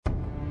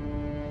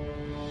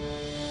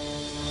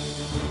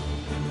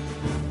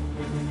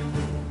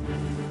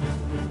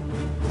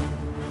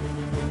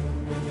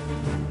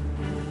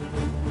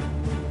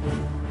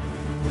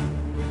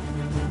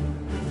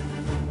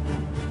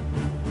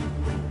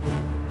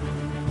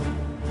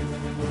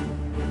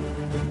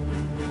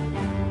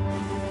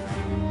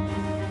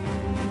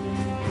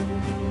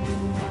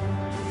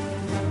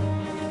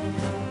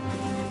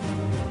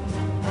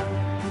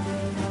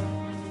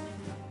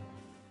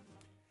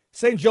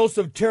St.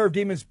 Joseph, terror of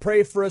demons,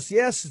 pray for us.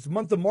 Yes, the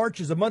month of March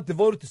is a month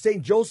devoted to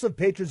St. Joseph,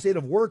 patron saint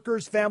of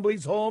workers,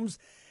 families, homes,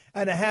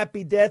 and a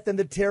happy death and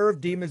the terror of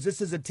demons. This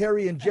is a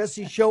Terry and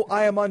Jesse show.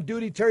 I am on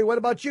duty. Terry, what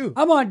about you?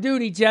 I'm on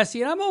duty,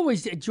 Jesse, and I'm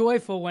always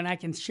joyful when I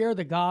can share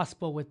the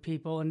gospel with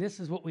people, and this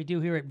is what we do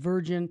here at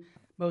Virgin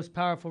Most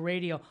Powerful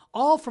Radio,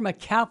 all from a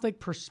Catholic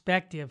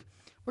perspective.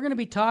 We're going to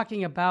be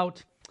talking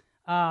about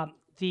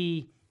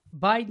the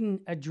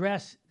Biden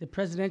address, the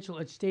presidential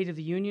State of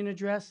the Union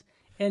address,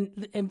 and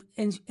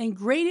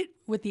grade it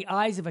with the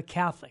eyes of a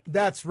Catholic.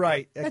 That's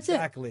right.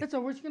 Exactly. That's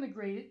all. We're just going to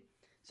grade it.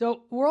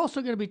 So we're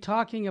also going to be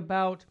talking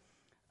about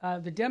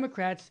the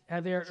Democrats,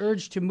 their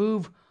urge to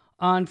move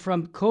on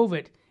from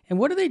COVID. And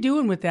what are they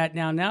doing with that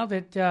now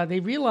that they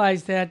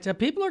realize that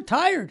people are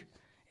tired?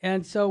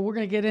 And so we're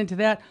going to get into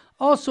that.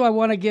 Also, I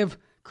want to give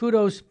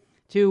kudos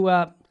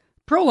to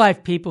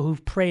pro-life people who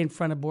pray in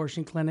front of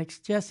abortion clinics.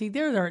 Jesse,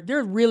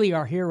 they're really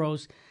our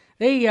heroes.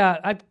 They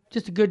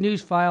just a good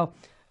news file.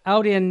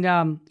 Out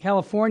in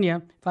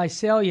California,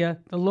 Visalia,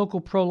 the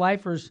local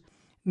pro-lifers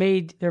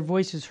made their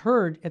voices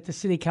heard at the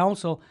city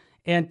council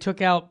and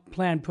took out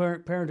Planned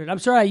Parenthood. I'm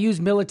sorry I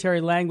used military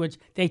language.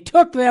 They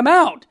took them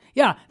out.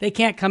 Yeah, they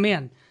can't come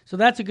in. So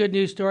that's a good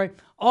news story.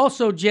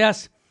 Also,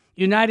 Jess,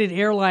 United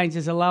Airlines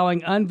is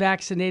allowing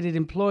unvaccinated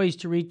employees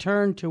to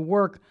return to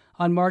work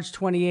on March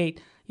 28.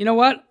 You know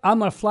what? I'm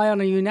going to fly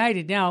on a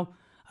United now.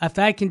 If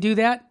I can do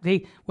that,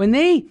 when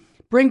they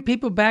bring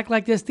people back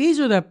like this, these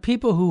are the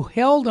people who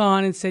held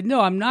on and said,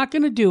 no, I'm not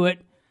going to do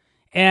it.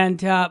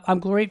 And I'm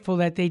grateful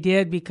that they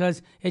did,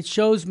 because it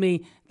shows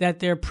me that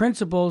their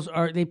principles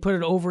they put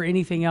it over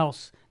anything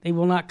else. They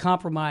will not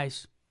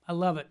compromise. I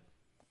love it.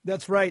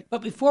 That's right.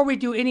 But before we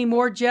do any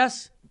more,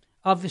 Jess,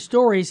 of the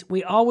stories,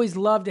 we always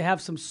love to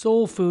have some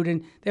soul food,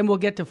 and then we'll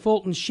get to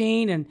Fulton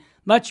Sheen and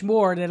much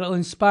more that'll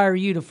inspire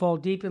you to fall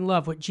deep in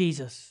love with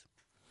Jesus.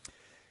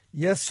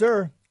 Yes,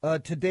 sir.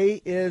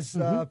 Today is...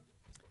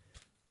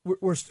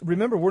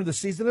 Remember, we're in the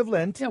season of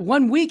Lent. Yeah,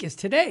 1 week is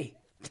today.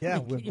 Yeah,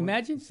 Can you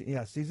imagine?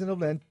 Yeah, season of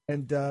Lent.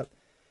 And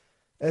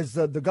as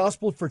the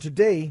gospel for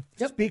today,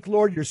 Speak,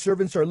 Lord, your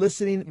servants are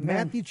listening. Amen.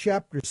 Matthew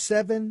chapter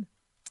 7,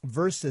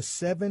 verses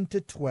 7 to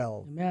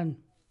 12. Amen.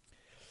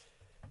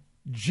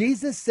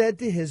 Jesus said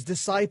to his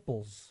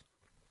disciples,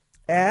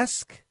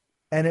 ask,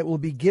 and it will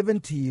be given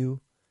to you.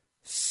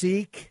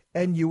 Seek,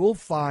 and you will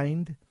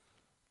find.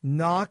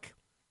 Knock,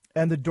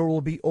 and the door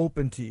will be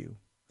open to you.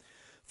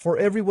 For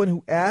everyone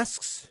who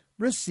asks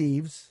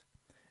receives,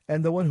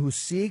 and the one who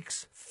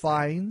seeks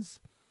finds,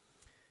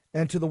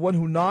 and to the one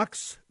who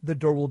knocks the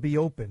door will be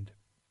opened.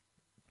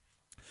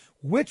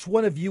 Which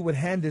one of you would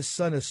hand his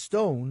son a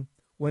stone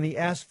when he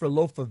asks for a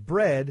loaf of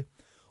bread,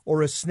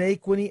 or a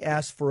snake when he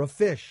asks for a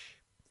fish?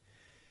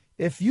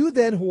 If you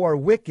then, who are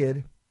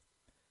wicked,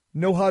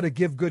 know how to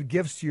give good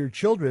gifts to your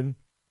children,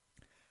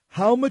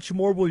 how much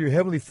more will your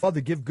heavenly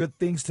Father give good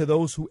things to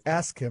those who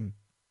ask him?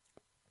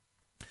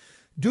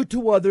 Do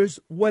to others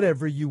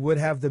whatever you would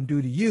have them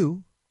do to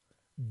you.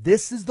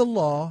 This is the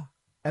law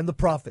and the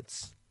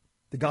prophets,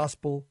 the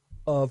gospel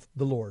of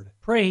the Lord.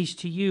 Praise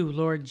to you,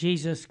 Lord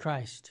Jesus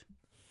Christ.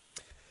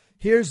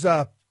 Here's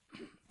a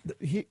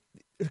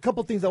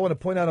couple things I want to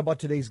point out about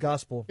today's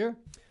gospel. Sure.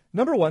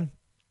 Number one,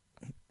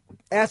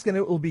 ask and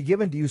it will be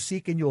given to you.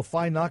 Seek and you will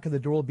find. Knock and the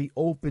door will be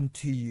open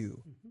to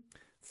you.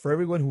 For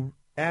everyone who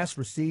asks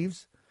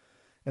receives,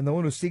 and the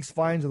one who seeks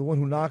finds, and the one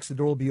who knocks the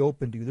door will be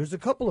open to you. There's a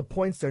couple of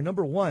points there.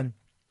 Number one,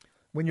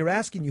 when you're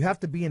asking, you have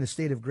to be in a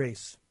state of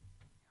grace.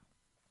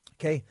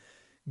 Okay?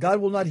 God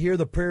will not hear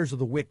the prayers of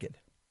the wicked.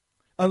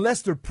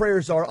 Unless their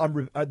prayers are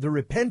they're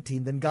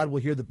repenting, then God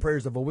will hear the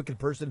prayers of a wicked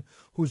person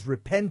who's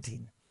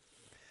repenting.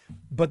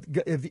 But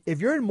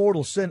if you're in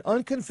mortal sin,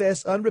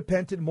 unconfessed,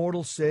 unrepentant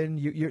mortal sin,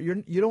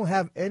 you don't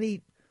have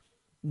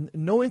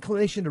no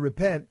inclination to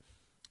repent,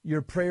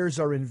 your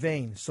prayers are in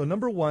vain. So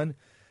number one,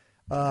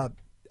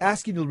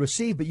 asking you'll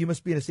receive, but you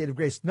must be in a state of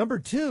grace. Number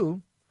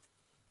two,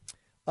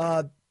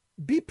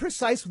 be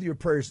precise with your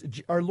prayers.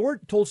 Our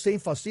Lord told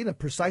St. Faustina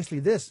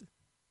precisely this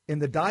in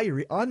the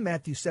diary on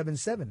Matthew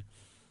 7:7.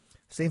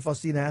 St.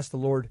 Faustina asked the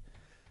Lord,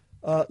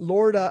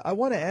 Lord, I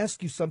want to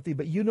ask you something,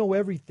 but you know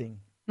everything.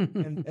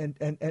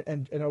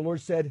 and our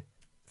Lord said,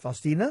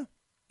 Faustina,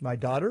 my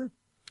daughter,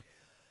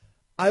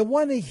 I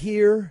want to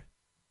hear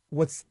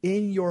what's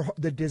in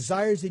the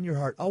desires in your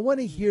heart. I want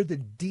to hear the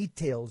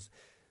details.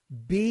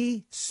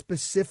 Be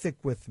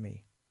specific with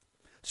me.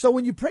 So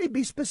when you pray,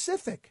 be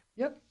specific.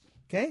 Yep.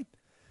 Okay?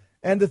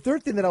 And the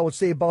third thing that I would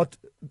say about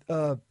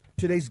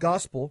today's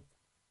gospel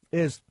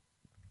is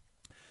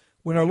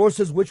when our Lord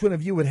says, which one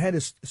of you would hand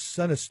his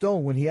son a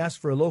stone when he asked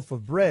for a loaf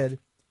of bread,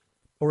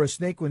 or a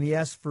snake when he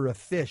asked for a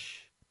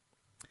fish?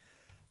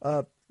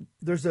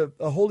 There's a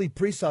holy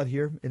priest out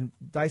here in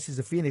Diocese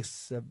of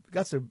Phoenix,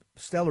 got a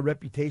stellar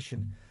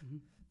reputation.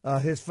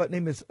 His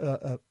name is,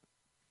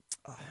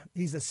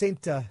 he's a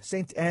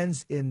Saint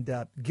Anne's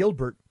in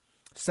Gilbert,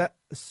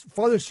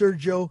 Father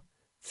Sergio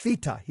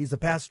Fita. He's a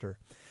pastor.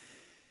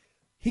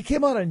 He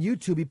came out on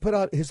YouTube. He put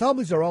out, his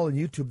homilies are all on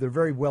YouTube.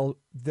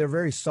 They're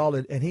very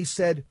solid. And he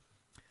said,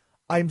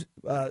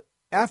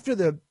 after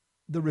the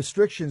the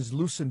restrictions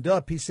loosened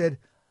up, he said,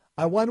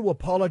 I want to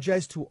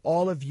apologize to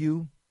all of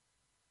you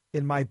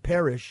in my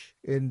parish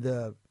in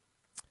the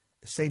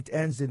St.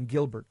 Anne's in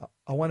Gilbert.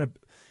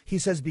 He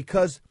says,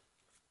 because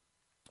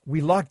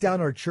we locked down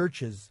our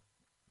churches.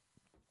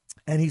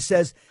 And he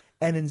says,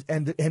 and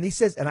he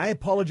says, and I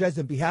apologize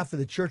on behalf of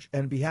the church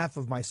and on behalf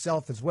of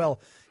myself as well.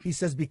 He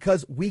says,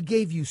 because we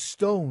gave you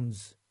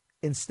stones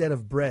instead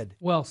of bread.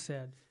 Well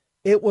said.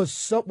 It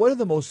was one of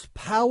the most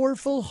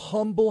powerful,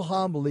 humble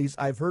homilies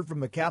I've heard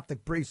from a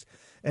Catholic priest.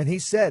 And he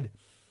said,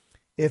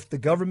 if the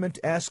government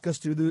asks us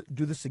to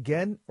do this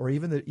again, or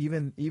even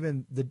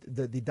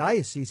the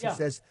diocese, he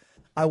says,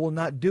 I will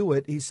not do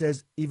it. He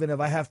says, even if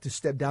I have to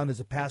step down as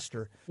a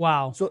pastor.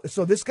 Wow.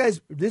 So this guy,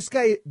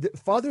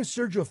 Father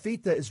Sergio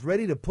Fita is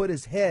ready to put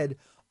his head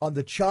on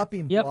the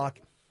chopping block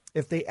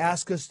if they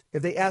ask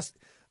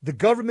the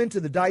government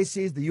and the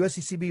diocese, the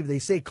USCCB, if they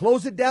say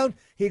close it down,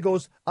 he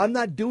goes, I'm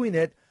not doing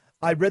it.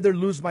 I'd rather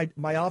lose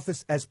my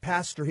office as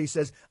pastor. He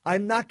says,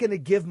 I'm not going to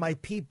give my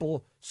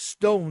people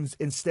stones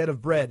instead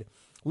of bread.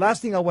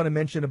 Last thing I want to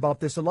mention about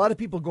this, a lot of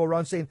people go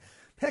around saying,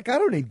 heck, I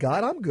don't need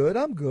God. I'm good.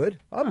 I'm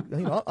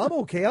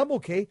okay. I'm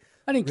okay.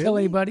 I didn't kill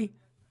anybody.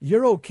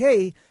 You're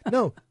okay.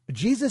 No,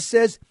 Jesus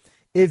says,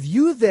 if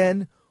you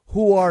then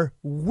who are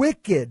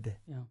wicked.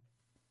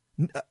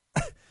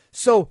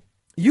 So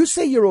you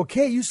say you're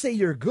okay. You say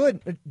you're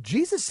good.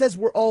 Jesus says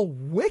we're all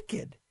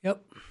wicked.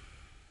 Yep.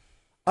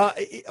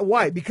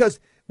 Why? Because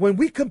when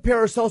we compare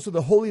ourselves to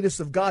the holiness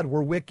of God,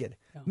 we're wicked.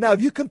 Yeah. Now,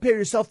 if you compare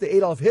yourself to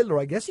Adolf Hitler,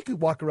 I guess you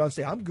could walk around and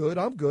say, I'm good,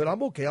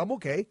 I'm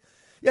okay.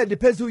 Yeah, it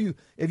depends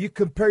if you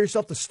compare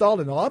yourself to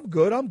Stalin, I'm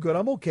good,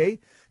 I'm okay.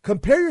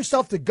 Compare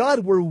yourself to God,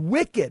 we're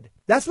wicked.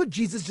 That's what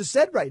Jesus just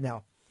said right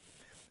now.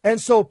 And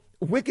so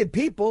wicked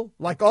people,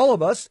 like all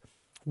of us,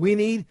 we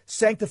need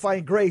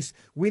sanctifying grace.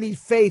 We need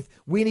faith.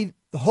 We need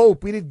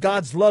hope. We need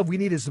God's love. We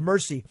need his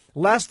mercy.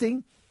 Last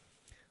thing,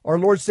 our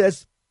Lord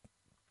says,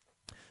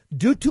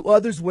 do to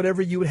others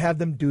whatever you would have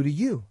them do to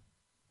you.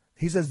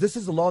 He says this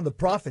is the law and the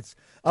prophets.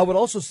 I would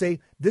also say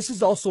this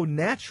is also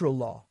natural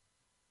law.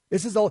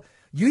 This is all.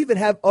 You even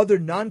have other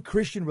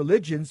non-Christian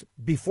religions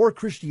before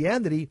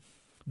Christianity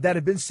that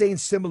have been saying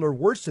similar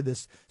words to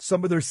this.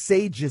 Some of their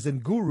sages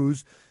and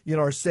gurus,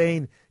 are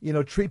saying,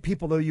 treat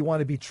people the way you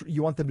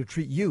want them to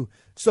treat you.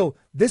 So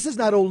this is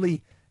not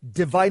only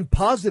divine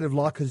positive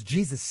law because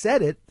Jesus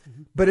said it,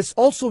 but it's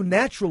also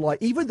natural law.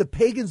 Even the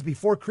pagans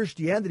before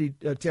Christianity,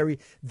 Terry,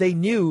 they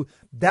knew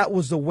that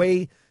was the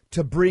way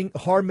to bring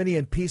harmony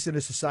and peace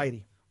into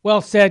society.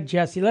 Well said,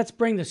 Jesse. Let's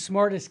bring the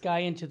smartest guy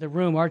into the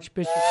room,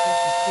 Archbishop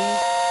Sheen.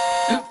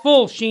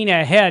 Full Sheen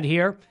ahead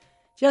here.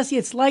 Jesse,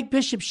 it's like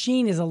Bishop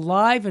Sheen is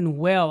alive and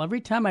well. Every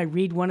time I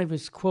read one of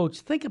his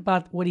quotes, think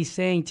about what he's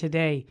saying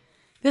today.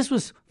 This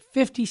was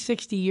 50,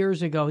 60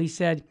 years ago. He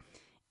said,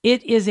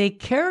 it is a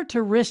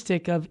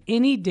characteristic of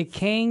any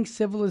decaying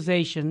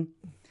civilization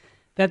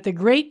that the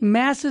great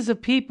masses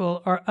of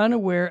people are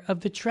unaware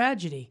of the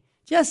tragedy.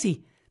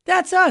 Jesse,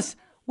 that's us.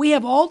 We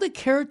have all the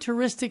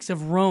characteristics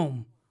of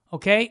Rome,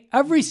 okay?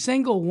 Every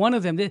single one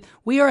of them.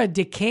 We are a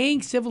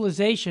decaying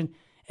civilization,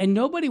 and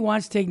nobody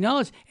wants to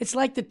acknowledge. It's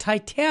like the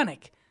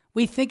Titanic.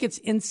 We think it's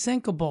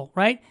insinkable,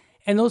 right?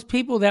 And those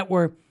people that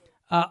were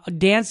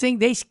dancing,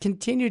 they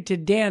continued to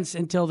dance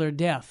until their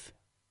death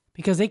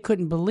because they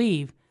couldn't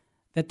believe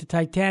that the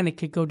Titanic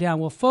could go down.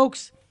 Well,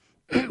 folks,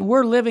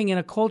 we're living in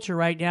a culture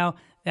right now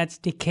that's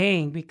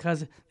decaying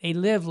because they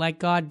live like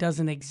God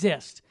doesn't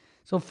exist.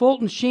 So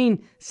Fulton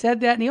Sheen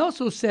said that, and he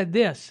also said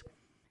this: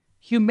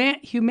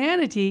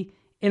 humanity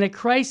in a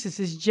crisis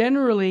is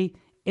generally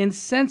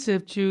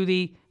insensitive to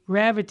the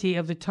gravity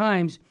of the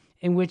times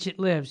in which it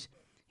lives.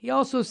 He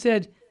also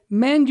said,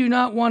 men do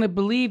not want to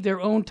believe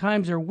their own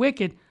times are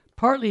wicked,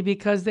 partly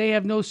because they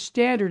have no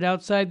standard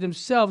outside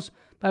themselves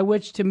by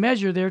which to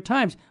measure their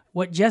times.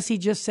 What Jesse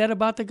just said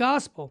about the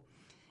gospel.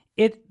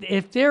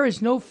 If there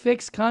is no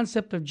fixed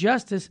concept of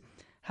justice,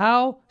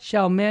 how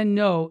shall men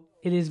know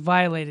it is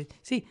violated?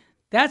 See,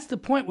 that's the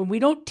point. When we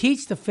don't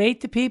teach the faith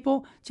to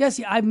people,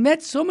 Jesse, I've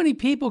met so many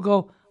people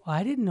go, well,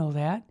 I didn't know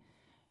that.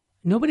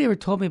 Nobody ever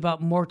told me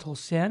about mortal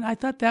sin. I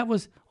thought that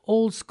was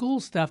old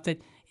school stuff,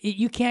 that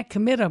you can't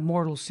commit a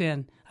mortal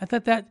sin. I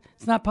thought that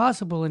it's not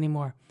possible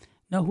anymore.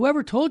 Now,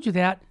 whoever told you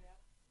that,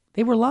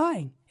 they were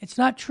lying. It's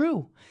not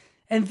true.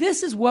 And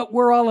this is what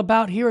we're all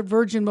about here at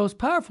Virgin Most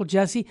Powerful,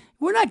 Jesse.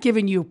 We're not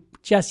giving you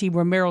Jesse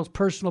Romero's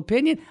personal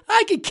opinion.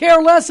 I could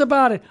care less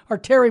about it. Or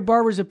Terry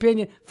Barber's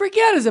opinion.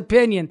 Forget his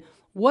opinion.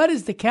 What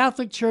does the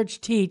Catholic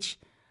Church teach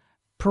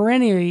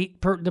perennially,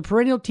 the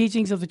perennial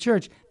teachings of the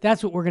Church?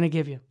 That's what we're going to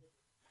give you.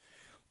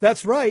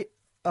 That's right.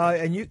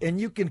 And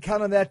you can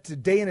count on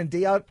that day in and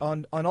day out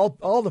on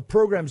all the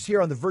programs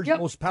here on the Virgin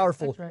Most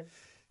Powerful. That's right.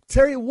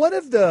 Terry, one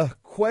of the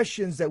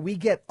questions that we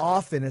get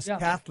often as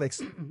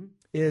Catholics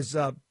is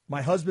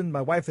my husband,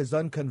 my wife is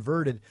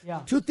unconverted.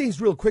 Yeah. Two things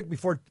real quick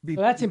before. Well,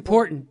 that's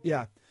important.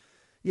 Yeah.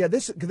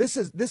 This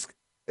is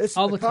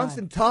a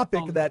constant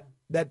topic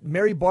that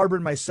Mary Barber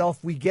and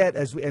myself we get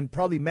and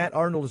probably Matt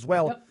Arnold as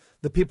well. Yep.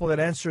 The people that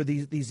answer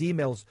these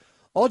emails.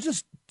 I'll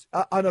just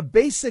on a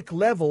basic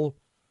level.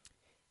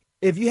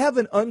 If you have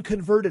an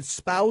unconverted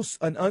spouse,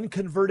 an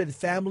unconverted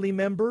family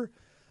member,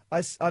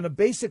 on a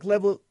basic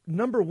level,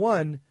 number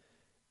one,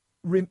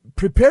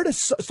 prepare to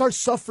start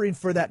suffering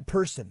for that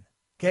person,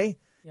 okay?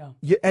 Yeah.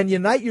 And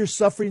unite your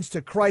sufferings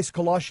to Christ,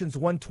 Colossians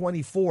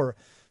 1:24.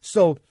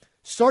 So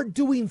start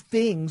doing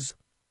things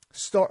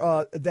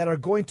that are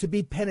going to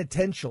be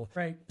penitential.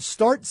 Right.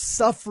 Start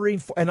suffering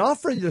for, and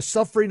offering the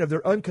suffering of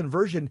their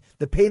unconversion,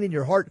 the pain in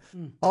your heart,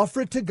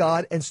 offer it to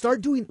God and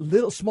start doing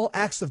little small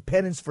acts of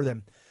penance for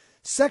them.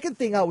 Second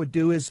thing I would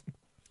do is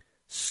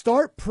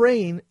start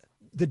praying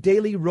the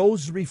daily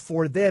rosary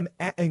for them.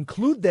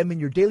 Include them in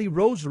your daily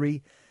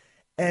rosary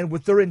and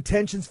with their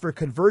intentions for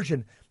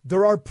conversion.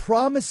 There are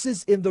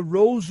promises in the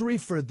rosary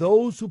for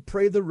those who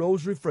pray the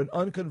rosary for an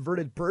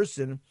unconverted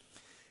person.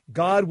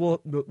 God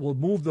will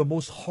move the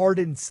most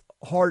hardened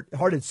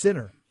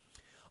sinner.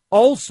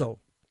 Also,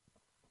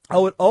 I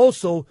would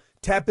also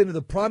tap into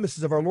the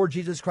promises of our Lord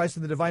Jesus Christ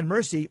and the divine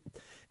mercy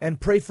and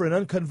pray for an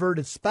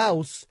unconverted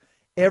spouse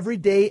every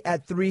day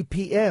at 3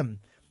 p.m.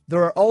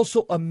 There are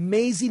also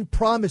amazing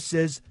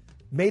promises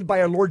made by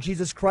our Lord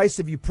Jesus Christ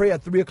if you pray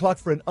at 3 o'clock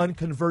for an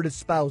unconverted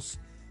spouse.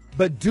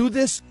 But do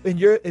this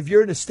if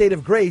you're in a state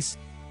of grace,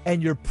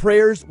 and your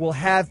prayers will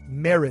have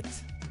merit.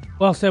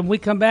 Well, so when we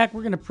come back,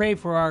 we're going to pray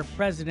for our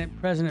president,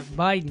 President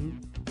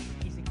Biden.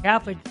 He's a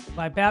Catholic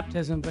by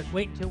baptism, but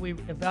wait until we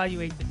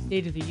evaluate the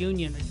State of the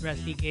Union address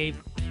he gave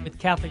with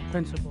Catholic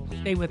principles.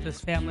 Stay with us,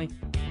 family,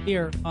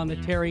 here on the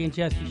Terry and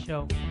Jesse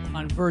Show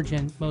on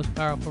Virgin Most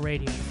Powerful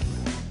Radio.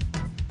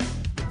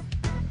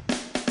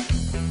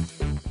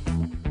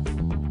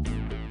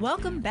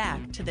 Welcome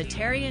back to the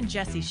Terry and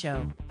Jesse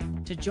Show.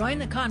 To join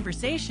the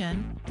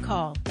conversation,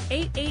 call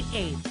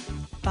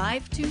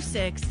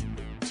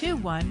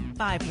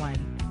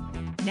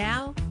 888-526-2151.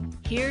 Now,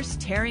 here's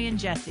Terry and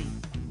Jesse.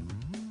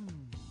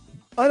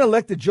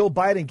 Unelected Joe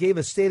Biden gave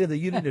a State of the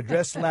Union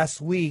address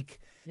last week.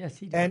 Yes,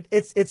 he did. And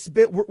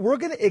we're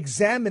going to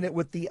examine it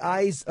with the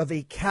eyes of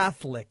a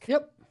Catholic.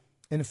 Yep.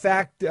 In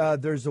fact,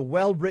 there's a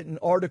well-written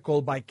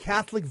article by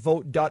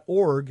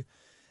CatholicVote.org,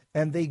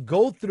 and they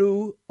go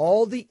through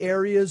all the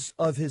areas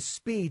of his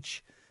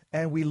speech,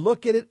 and we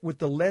look at it with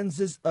the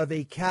lenses of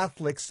a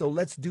Catholic. So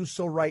let's do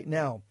so right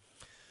now.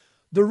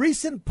 The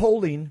recent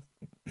polling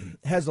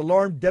has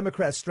alarmed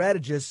Democrat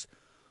strategists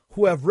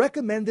who have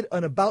recommended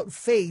an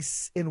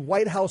about-face in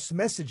White House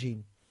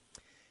messaging.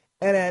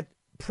 And at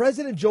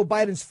President Joe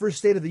Biden's first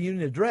State of the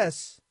Union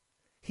address,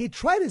 he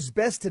tried his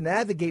best to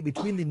navigate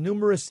between the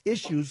numerous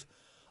issues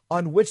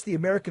on which the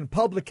American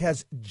public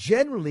has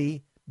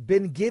generally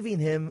been giving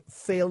him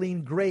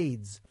failing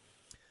grades.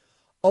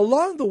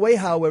 Along the way,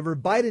 however,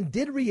 Biden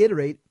did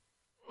reiterate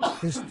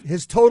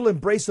his total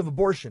embrace of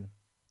abortion.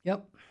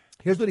 Yep.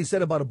 Here's what he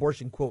said about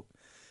abortion, quote,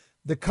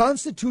 "The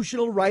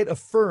constitutional right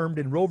affirmed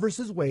in Roe v.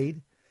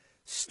 Wade,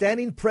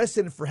 standing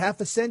precedent for half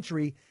a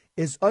century,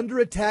 is under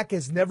attack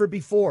as never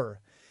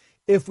before.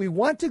 If we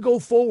want to go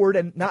forward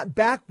and not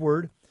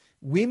backward,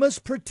 we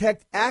must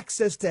protect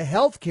access to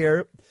health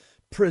care,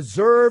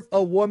 preserve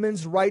a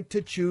woman's right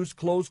to choose,"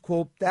 close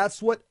quote.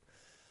 That's what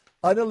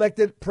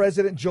unelected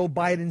President Joe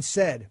Biden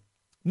said.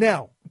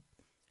 Now,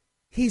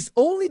 he's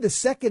only the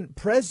second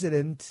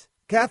president,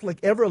 Catholic,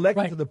 ever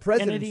elected to the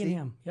presidency. Kennedy and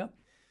him. Yep.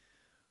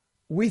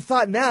 We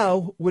thought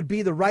now would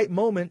be the right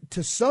moment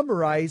to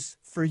summarize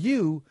for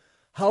you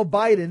how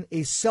Biden,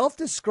 a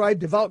self-described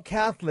devout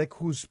Catholic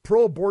who's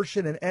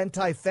pro-abortion and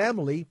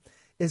anti-family,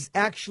 is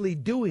actually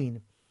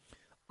doing.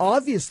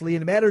 Obviously,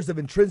 in matters of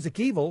intrinsic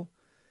evil,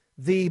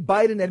 the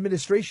Biden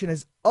administration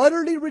has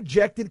utterly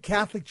rejected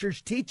Catholic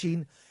Church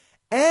teaching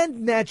and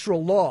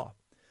natural law.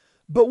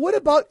 But what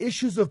about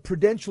issues of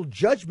prudential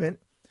judgment?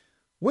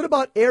 What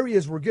about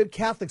areas where good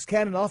Catholics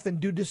can and often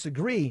do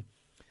disagree?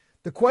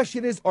 The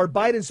question is, are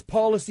Biden's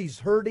policies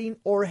hurting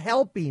or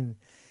helping?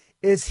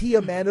 Is he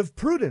a man of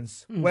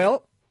prudence?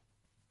 Well,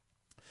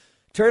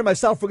 Terry and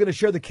myself, we're going to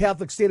share the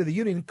Catholic State of the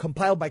Union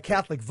compiled by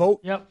Catholic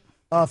Vote. Yep.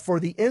 For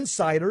The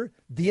Insider.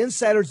 The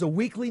Insider is a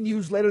weekly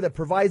newsletter that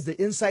provides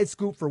the inside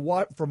scoop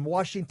from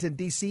Washington,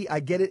 D.C. I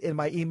get it in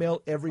my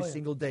email every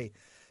single day.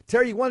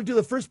 Terry, you want to do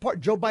the first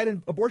part, Joe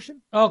Biden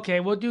abortion? Okay,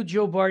 we'll do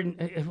Joe Biden.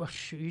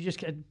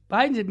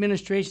 Biden's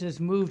administration has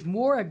moved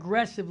more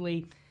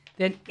aggressively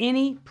than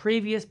any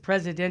previous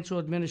presidential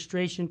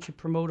administration to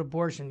promote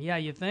abortion. Yeah,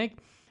 you think?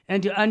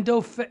 And to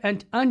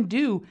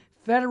undo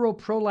federal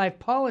pro-life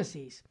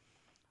policies.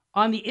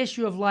 On the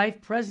issue of life,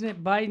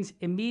 President Biden's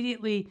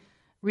immediately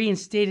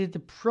reinstated the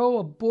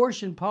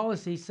pro-abortion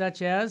policies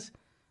such as,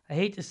 I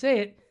hate to say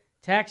it,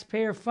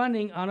 taxpayer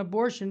funding on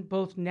abortion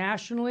both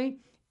nationally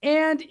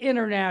and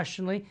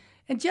internationally.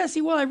 And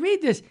Jesse, while I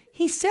read this,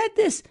 he said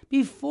this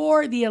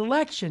before the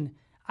election.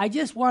 I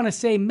just want to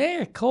say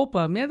mea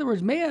culpa. In other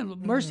words, may have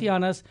mercy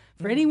on us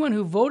for anyone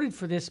who voted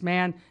for this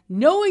man,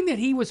 knowing that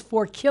he was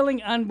for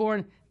killing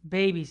unborn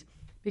babies.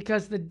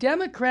 Because the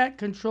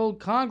Democrat-controlled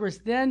Congress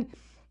then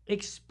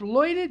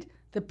exploited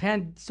the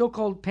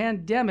so-called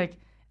pandemic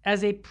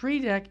as a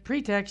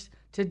pretext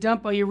to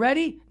dump, are you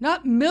ready?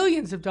 Not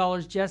millions of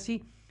dollars,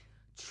 Jesse,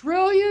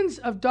 trillions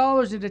of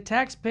dollars into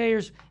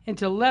taxpayers,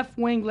 into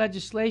left-wing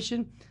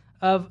legislation.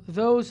 Of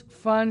those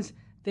funds,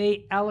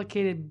 they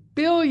allocated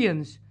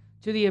billions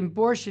to the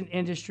abortion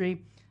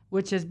industry,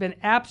 which has been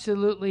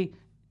absolutely,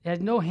 has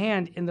no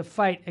hand in the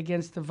fight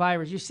against the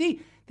virus. You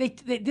see,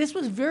 this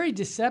was very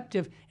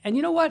deceptive. And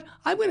you know what?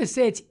 I'm going to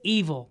say it's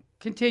evil.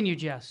 Continue,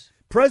 Jess.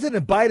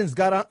 President Biden's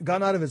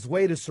gone out of his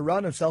way to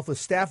surround himself with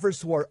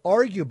staffers who are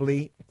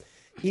arguably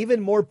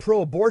even more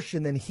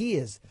pro-abortion than he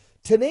is.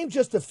 To name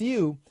just a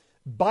few,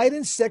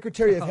 Biden's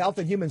Secretary of Health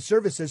and Human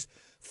Services,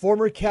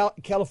 former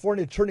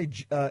California Attorney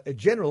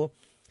General,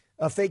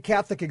 fake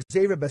Catholic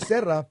Xavier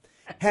Becerra,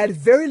 had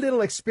very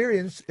little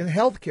experience in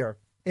healthcare.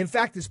 In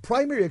fact, his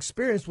primary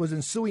experience was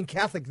in suing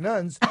Catholic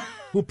nuns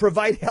who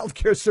provide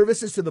healthcare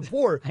services to the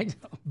poor. I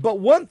know. But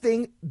one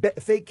thing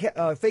fake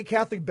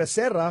Catholic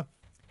Becerra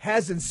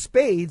has in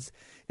spades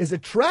is a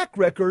track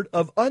record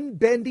of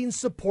unbending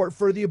support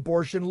for the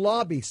abortion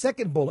lobby.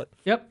 Second bullet.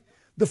 Yep.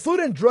 The Food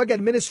and Drug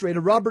Administrator,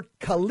 Robert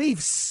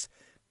Califf's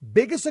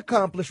biggest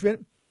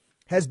accomplishment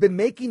has been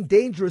making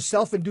dangerous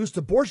self-induced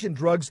abortion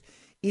drugs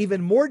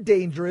even more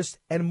dangerous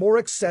and more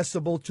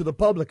accessible to the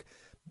public.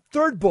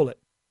 Third bullet.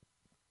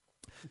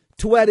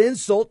 To add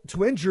insult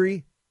to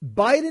injury,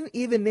 Biden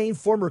even named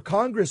former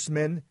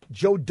Congressman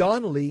Joe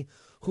Donnelly,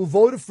 who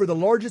voted for the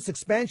largest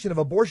expansion of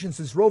abortion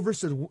since Roe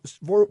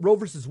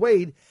versus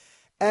Wade,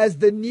 as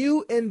the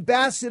new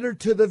ambassador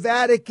to the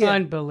Vatican.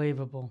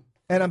 Unbelievable.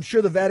 And I'm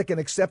sure the Vatican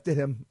accepted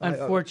him.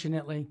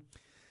 Unfortunately.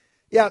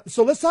 Yeah,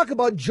 so let's talk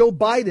about Joe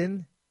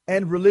Biden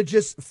and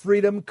religious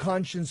freedom,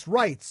 conscience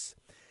rights.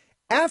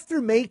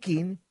 After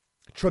making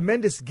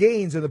tremendous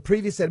gains in the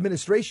previous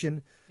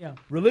administration,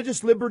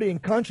 religious liberty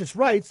and conscience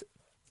rights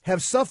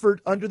have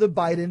suffered under the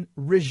Biden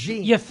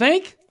regime. You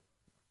think?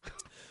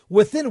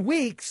 Within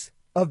weeks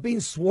of being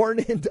sworn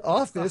into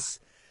office,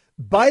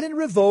 Biden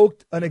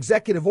revoked an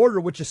executive order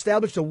which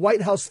established a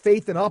White House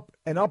Faith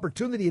and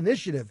Opportunity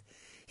Initiative.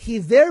 He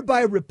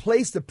thereby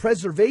replaced the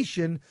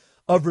preservation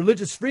of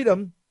religious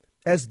freedom,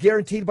 as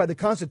guaranteed by the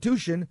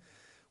Constitution,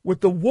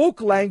 with the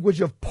woke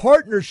language of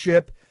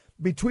partnership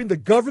between the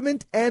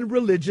government and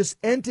religious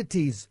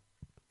entities.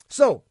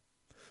 So,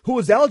 who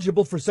is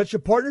eligible for such a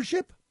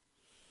partnership?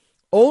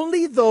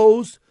 Only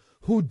those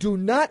who do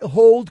not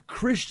hold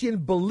Christian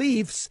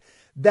beliefs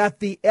that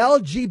the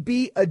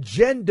LGBT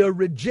agenda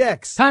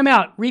rejects. Time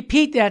out.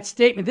 Repeat that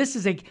statement. This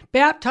is a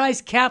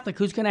baptized Catholic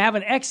who's going to have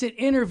an exit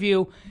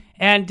interview,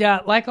 and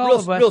like all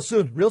of us,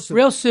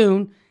 real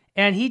soon.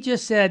 And he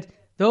just said,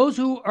 those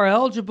who are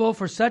eligible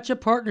for such a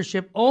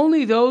partnership,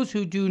 only those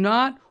who do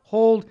not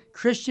hold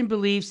Christian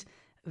beliefs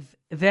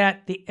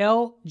that the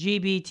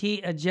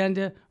LGBT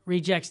agenda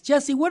rejects.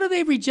 Jesse, what do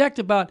they reject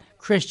about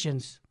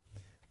Christians?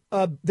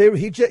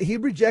 He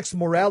rejects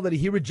morality.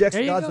 He rejects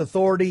God's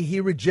authority.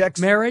 He rejects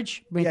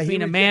marriage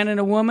between a man and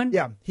a woman.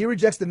 Yeah, he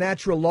rejects the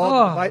natural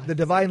law, the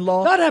divine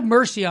law. God have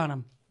mercy on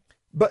him.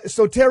 But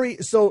so Terry,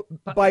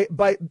 by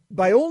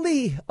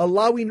only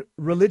allowing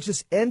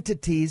religious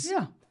entities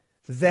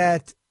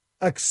that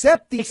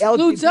accept the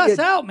excludes LGBT, us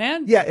out,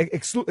 man. Yeah,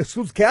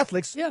 excludes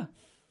Catholics. Yeah.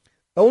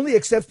 Only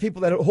accepts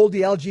people that hold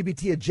the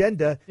LGBT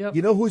agenda. Yep.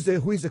 You know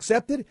who's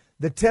accepted?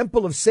 The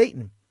Temple of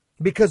Satan,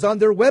 because on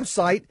their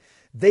website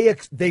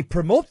they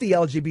promote the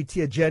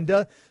LGBT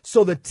agenda.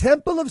 So the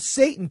Temple of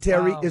Satan,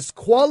 Terry, is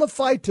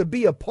qualified to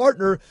be a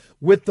partner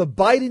with the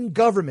Biden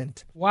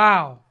government.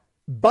 Wow.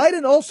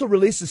 Biden also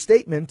released a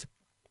statement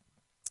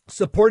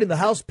supporting the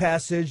House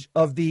passage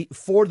of the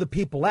For the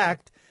People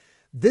Act.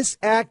 This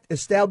act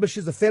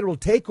establishes a federal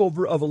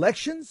takeover of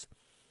elections,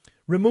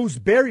 removes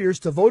barriers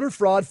to voter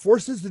fraud,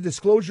 forces the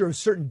disclosure of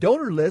certain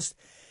donor lists,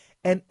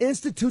 and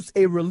institutes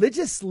a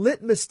religious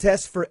litmus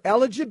test for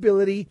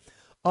eligibility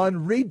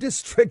on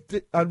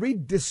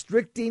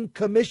redistricting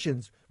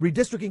commissions.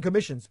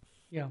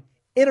 Yeah.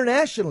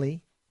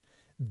 Internationally,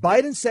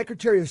 Biden's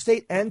Secretary of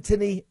State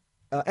Anthony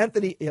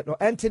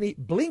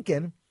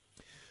Blinken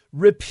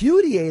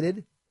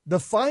repudiated the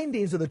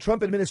findings of the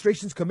Trump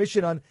administration's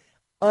Commission on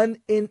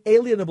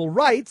Unalienable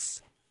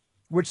Rights,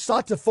 which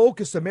sought to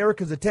focus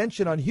America's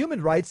attention on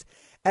human rights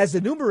as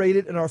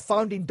enumerated in our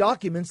founding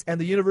documents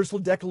and the Universal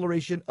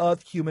Declaration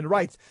of Human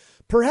Rights.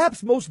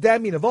 Perhaps most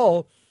damning of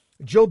all,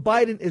 Joe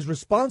Biden is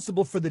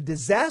responsible for the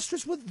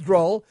disastrous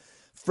withdrawal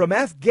from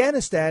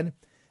Afghanistan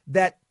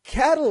that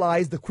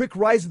catalyzed the quick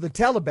rise of the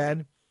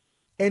Taliban,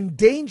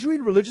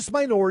 endangering religious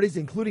minorities,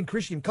 including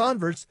Christian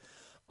converts.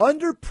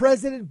 Under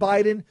President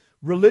Biden,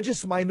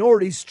 religious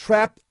minorities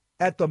trapped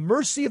at the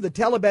mercy of the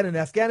Taliban in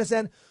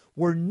Afghanistan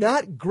were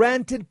not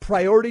granted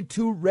priority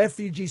to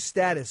refugee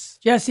status.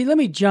 Jesse, let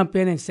me jump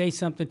in and say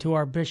something to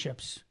our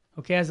bishops.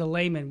 Okay, as a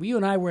layman, you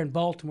and I were in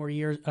Baltimore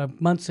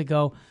months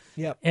ago.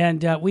 Yep.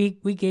 And we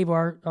gave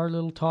our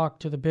little talk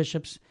to the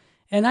bishops.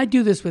 And I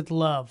do this with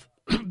love.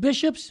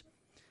 Bishops,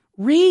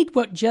 read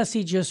what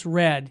Jesse just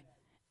read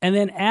and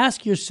then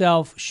ask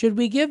yourself, should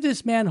we give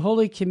this man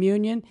Holy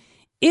Communion?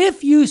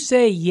 If you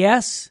say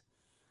yes,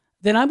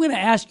 then I'm going to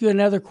ask you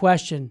another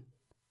question.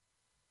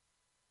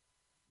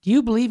 Do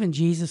you believe in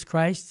Jesus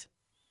Christ?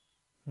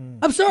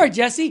 I'm sorry,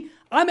 Jesse.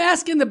 I'm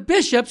asking the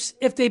bishops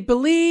if they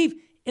believe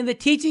in the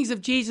teachings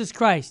of Jesus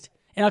Christ.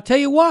 And I'll tell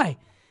you why.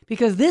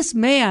 Because this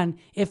man,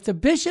 if the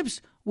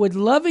bishops would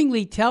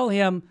lovingly tell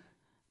him,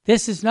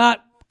 this is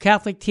not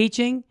Catholic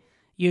teaching,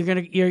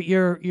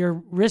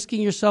 you're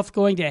risking yourself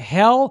going to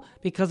hell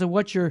because of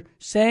what you're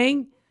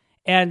saying,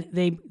 and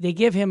they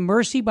give him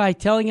mercy by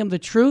telling him the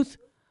truth,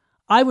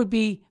 I would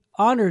be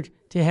honored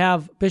to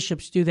have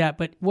bishops do that.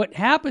 But what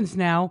happens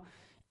now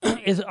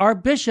is our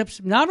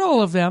bishops, not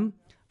all of them,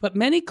 but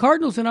many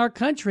cardinals in our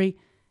country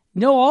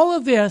know all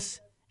of this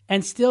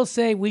and still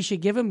say we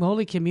should give him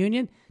Holy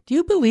Communion. Do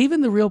you believe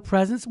in the real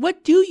presence?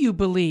 What do you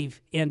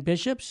believe in,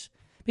 bishops?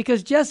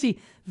 Because, Jesse,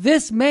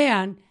 this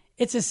man,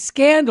 it's a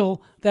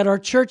scandal that our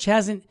church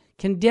hasn't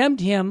condemned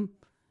him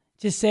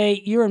to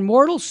say, you're in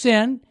mortal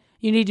sin,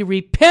 you need to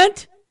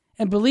repent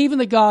and believe in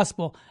the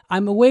gospel.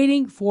 I'm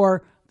waiting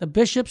for the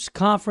bishops'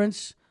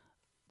 conference,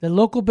 the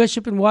local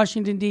bishop in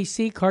Washington,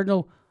 D.C.,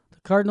 the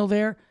cardinal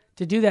there,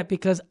 to do that,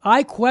 because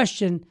I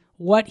question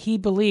what he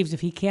believes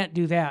if he can't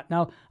do that.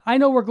 Now, I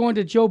know we're going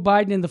to Joe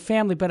Biden and the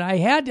family, but I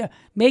had to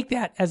make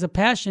that as a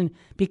passion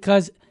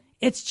because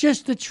it's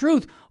just the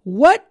truth.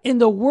 What in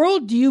the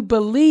world do you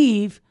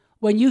believe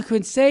when you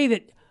can say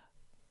that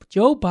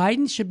Joe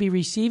Biden should be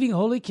receiving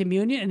Holy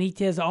Communion and he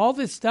does all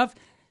this stuff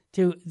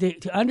to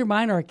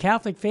undermine our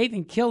Catholic faith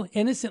and kill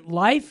innocent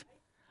life?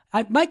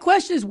 My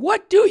question is,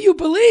 what do you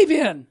believe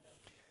in?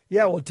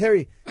 Yeah, well,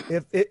 Terry,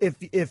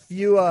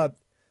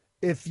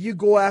 if you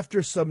go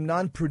after some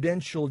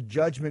non-prudential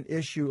judgment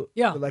issue,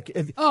 like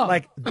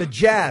the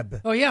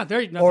jab, no,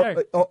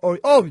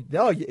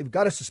 you've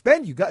got to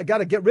suspend. You got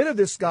to get rid of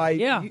this guy.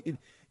 Yeah.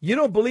 You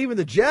don't believe in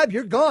the jab,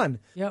 you're gone.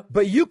 Yep.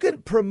 But you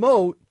can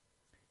promote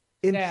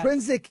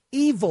intrinsic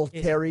evil,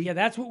 Terry. Yeah,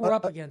 that's what we're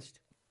up against.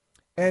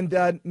 And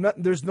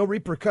there's no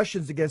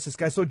repercussions against this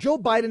guy. So Joe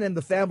Biden and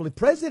the family,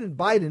 President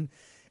Biden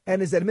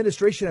and his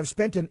administration have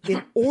spent an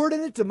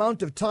inordinate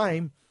amount of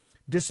time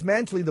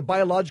dismantling the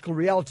biological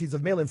realities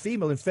of male and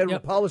female in federal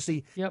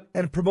policy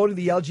and promoting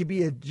the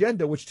LGBT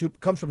agenda, which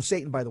comes from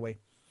Satan, by the way.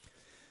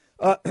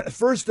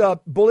 First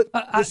bullet.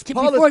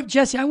 Before,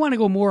 Jesse, I want to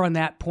go more on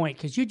that point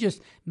because you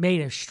just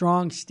made a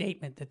strong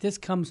statement that this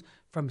comes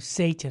from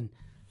Satan.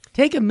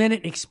 Take a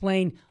minute and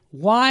explain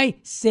why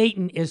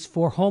Satan is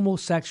for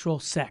homosexual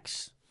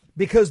sex.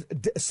 Because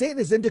Satan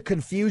is into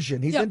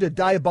confusion. He's into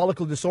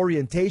diabolical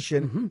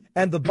disorientation. Mm-hmm.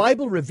 And the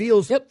Bible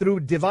reveals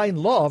through divine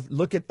law,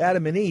 look at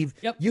Adam and Eve,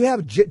 you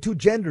have two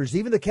genders.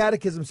 Even the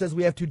Catechism says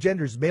we have two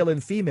genders, male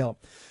and female.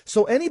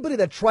 So anybody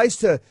that tries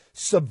to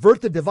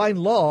subvert the divine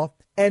law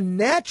and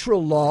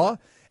natural law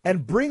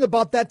and bring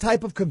about that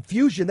type of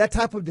confusion, that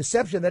type of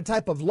deception, that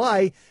type of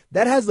lie,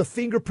 that has the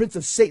fingerprints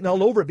of Satan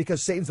all over it,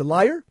 because Satan's a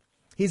liar,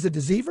 he's a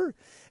deceiver,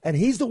 and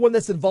he's the one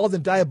that's involved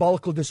in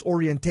diabolical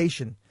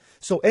disorientation.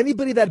 So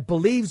anybody that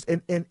believes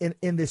in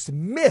this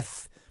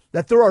myth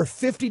that there are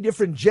 50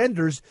 different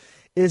genders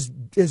is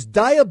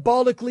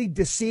diabolically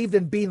deceived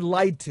and being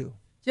lied to.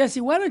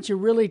 Jesse, why don't you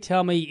really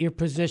tell me your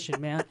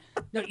position, man?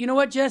 No, you know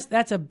what, Jess?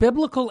 That's a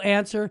biblical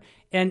answer,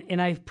 and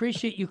I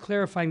appreciate you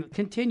clarifying.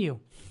 Continue.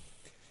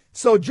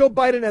 So Joe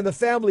Biden and the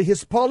family,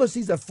 his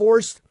policies have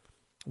forced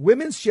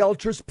women's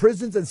shelters,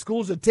 prisons, and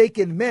schools to take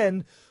in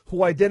men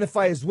who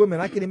identify as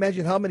women. I can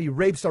imagine how many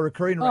rapes are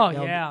occurring right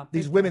now.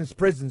 These women's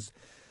prisons.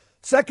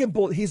 Second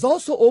bullet, he's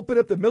also opened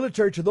up the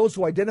military to those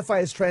who identify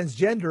as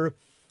transgender,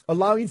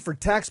 allowing for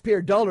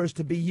taxpayer dollars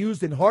to be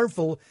used in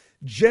harmful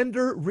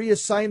gender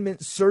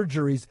reassignment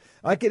surgeries.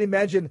 I can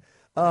imagine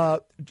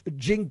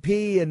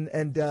Jinping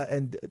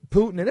and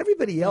Putin and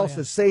everybody else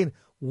is saying,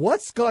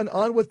 "What's gone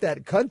on with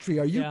that country?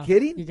 Are you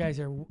kidding? You guys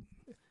are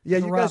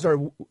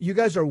you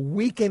guys are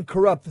weak and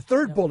corrupt." The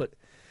third bullet,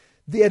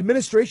 the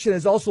administration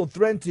has also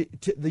threatened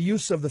to the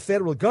use of the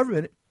federal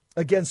government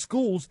against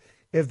schools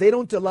if they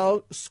don't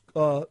allow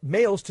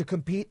males to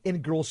compete in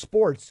girls'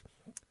 sports.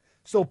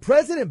 So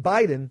President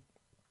Biden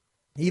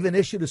even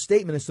issued a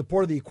statement in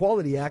support of the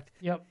Equality Act.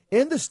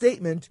 In the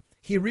statement,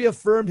 he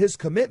reaffirmed his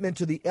commitment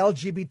to the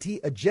LGBT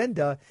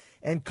agenda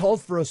and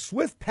called for a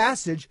swift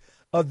passage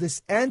of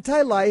this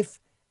anti-life,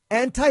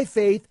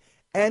 anti-faith,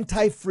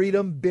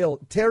 anti-freedom bill.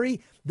 Terry,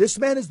 this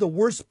man is the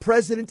worst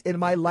president in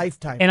my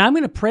lifetime. And I'm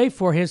going to pray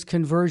for his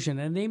conversion.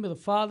 In the name of the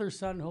Father,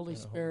 Son, and Holy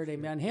Spirit,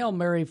 amen. Hail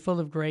Mary, full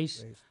of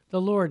grace. The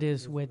Lord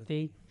is with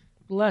thee.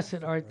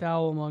 Blessed art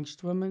thou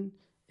amongst women,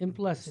 and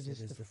blessed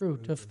is the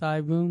fruit of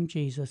thy womb,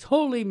 Jesus.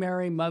 Holy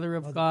Mary, Mother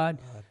of God,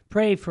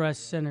 pray for us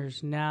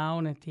sinners now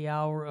and at the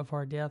hour of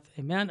our death.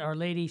 Amen. Our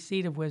Lady,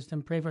 seat of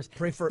wisdom, pray for us.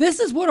 This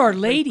is what Our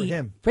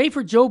Lady, pray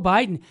for Joe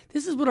Biden.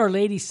 This is what Our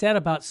Lady said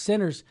about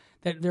sinners,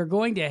 that they're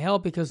going to hell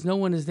because no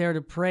one is there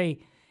to pray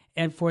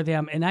and for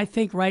them. And I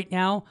think right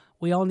now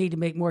we all need to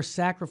make more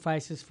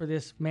sacrifices for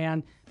this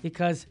man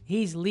because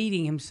he's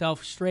leading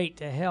himself straight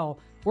to hell.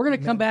 We're going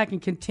to come back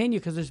and continue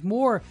because there's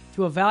more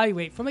to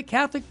evaluate. From a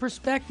Catholic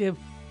perspective,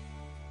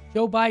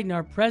 Joe Biden,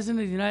 our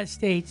President of the United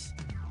States,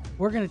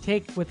 we're going to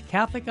take with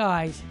Catholic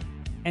eyes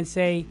and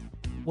say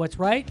what's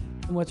right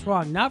and what's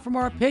wrong. Not from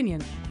our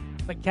opinion,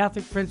 but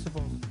Catholic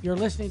principles. You're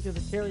listening to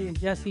the Terry and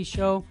Jesse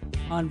Show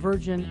on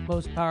Virgin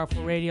Most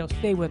Powerful Radio.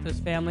 Stay with us,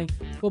 family.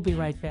 We'll be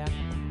right back.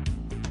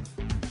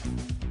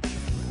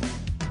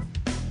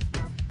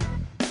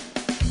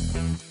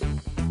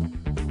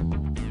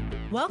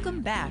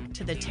 Welcome back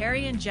to the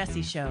Terry and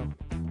Jesse Show.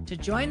 To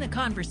join the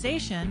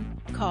conversation,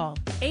 call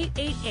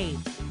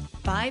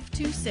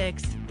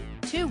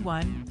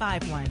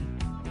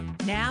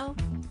 888-526-2151. Now,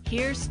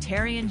 here's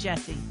Terry and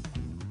Jesse.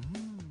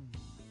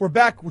 We're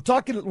back.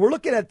 We're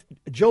looking at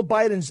Joe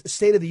Biden's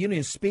State of the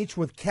Union speech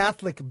with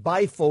Catholic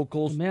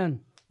bifocals.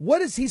 Amen. What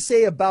does he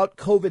say about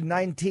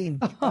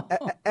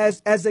COVID-19?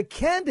 As a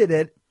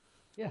candidate,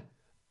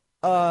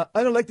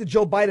 unelected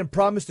Joe Biden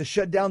promised to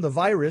shut down the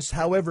virus.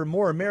 However,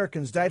 more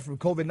Americans died from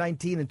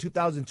COVID-19 in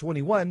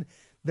 2021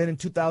 than in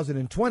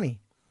 2020.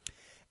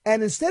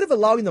 And instead of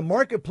allowing the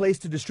marketplace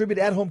to distribute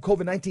at-home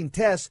COVID-19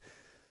 tests,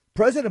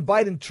 President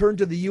Biden turned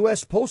to the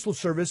U.S. Postal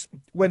Service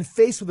when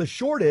faced with a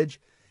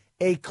shortage.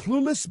 A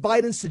clueless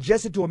Biden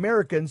suggested to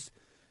Americans,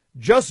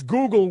 just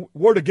Google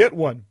where to get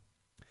one.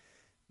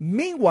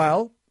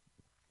 Meanwhile,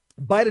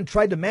 Biden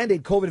tried to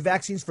mandate COVID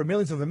vaccines for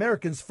millions of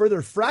Americans,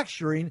 further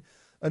fracturing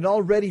an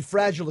already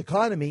fragile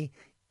economy,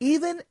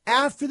 even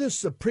after the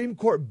Supreme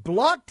Court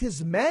blocked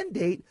his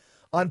mandate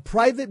on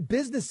private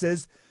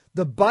businesses.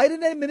 The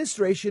Biden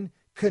administration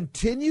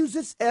continues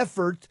its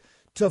effort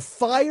to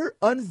fire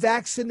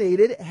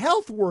unvaccinated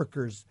health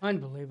workers.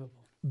 Unbelievable.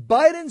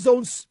 Biden's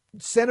own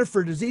Center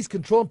for Disease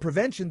Control and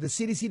Prevention, the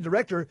CDC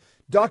director,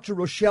 Dr.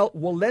 Rochelle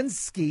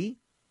Walensky,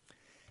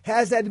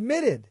 has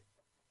admitted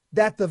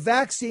that the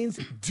vaccines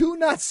do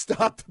not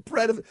stop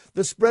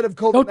the spread of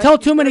COVID-19. Don't tell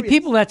too many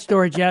people that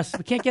story, Jess.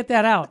 We can't get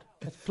that out.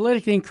 That's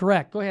politically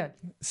incorrect. Go ahead.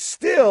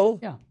 Still,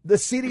 the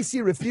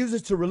CDC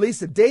refuses to release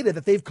the data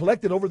that they've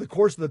collected over the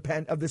course of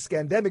this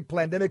pandemic,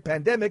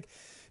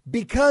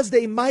 because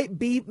they might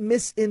be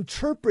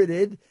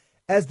misinterpreted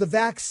as the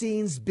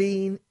vaccines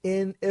being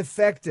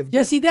ineffective.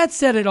 Jesse, that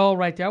said it all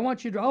right there.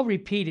 I'll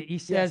repeat it. He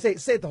says,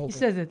 say it the whole thing. He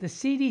says that the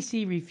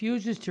CDC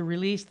refuses to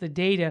release the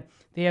data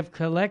they have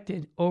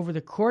collected over the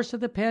course of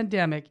the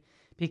pandemic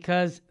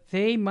because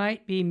they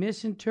might be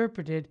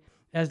misinterpreted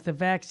as the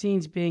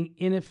vaccines being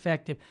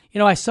ineffective. You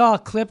know, I saw a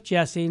clip,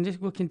 Jesse, and this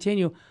will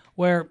continue,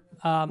 where...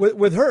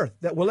 with her,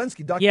 that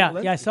Walensky, Dr.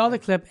 Walensky. Yeah, I saw the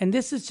clip, and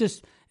this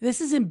is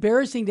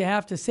embarrassing to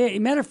have to say.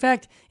 Matter of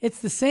fact, it's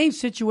the same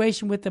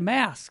situation with the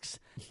masks.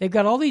 They've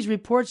got all these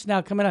reports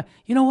now coming out.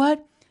 You know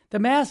what? The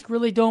masks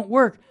really don't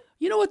work.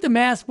 You know what the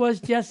mask was,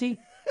 Jesse?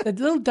 The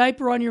little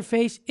diaper on your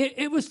face.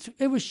 It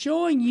was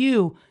showing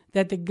you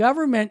that the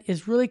government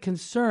is really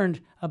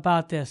concerned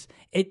about this.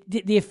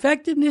 The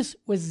effectiveness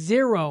was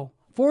zero.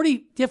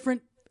 40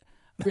 different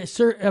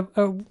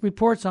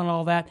reports on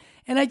all that.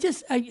 And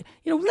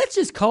let's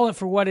just call it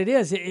for what it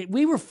is.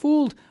 We were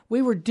fooled.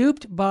 We were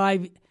duped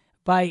by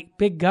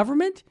big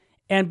government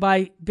and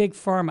by big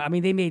pharma. I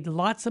mean, they made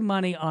lots of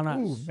money on us.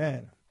 Ooh,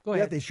 man. Go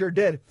ahead. Yeah, they sure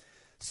did.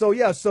 So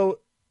the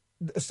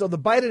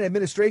Biden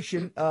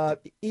administration,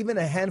 even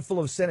a handful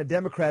of Senate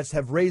Democrats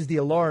have raised the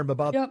alarm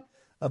about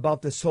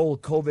this whole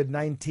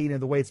COVID-19 and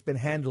the way it's been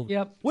handled.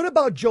 Yep. What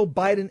about Joe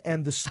Biden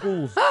and the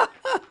schools?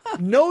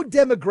 No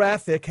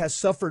demographic has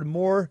suffered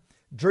more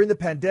during the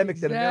pandemic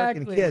than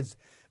American kids.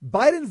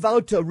 Biden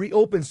vowed to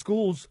reopen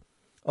schools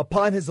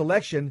upon his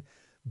election,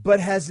 but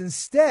has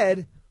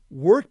instead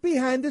worked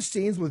behind the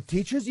scenes with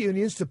teachers'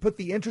 unions to put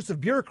the interests of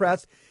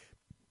bureaucrats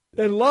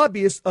and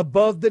lobbyists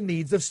above the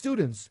needs of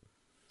students.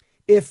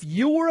 If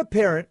you were a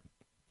parent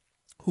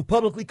who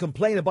publicly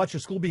complained about your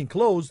school being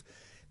closed,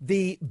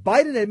 the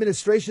Biden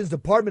administration's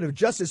Department of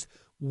Justice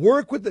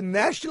worked with the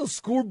National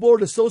School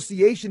Board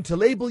Association to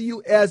label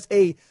you as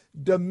a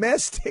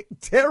domestic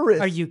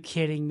terrorist. Are you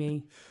kidding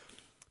me?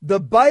 The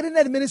Biden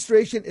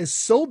administration is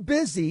so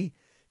busy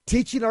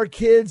teaching our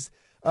kids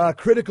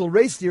critical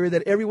race theory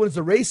that everyone's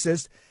a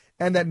racist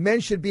and that men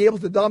should be able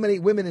to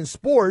dominate women in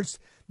sports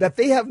that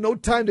they have no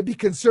time to be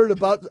concerned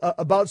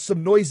about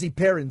some noisy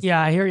parents.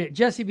 Yeah, I hear you.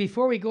 Jesse,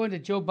 before we go into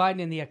Joe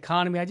Biden and the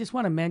economy, I just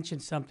want to mention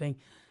something.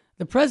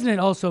 The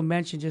president also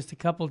mentioned just a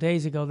couple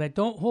days ago that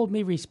don't hold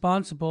me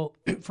responsible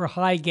for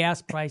high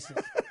gas prices.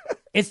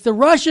 It's the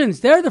Russians.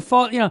 They're the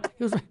fault. They're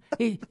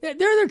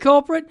the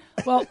culprit.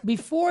 Well,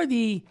 before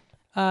the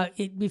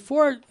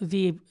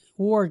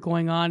war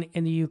going on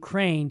in the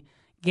Ukraine,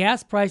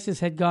 gas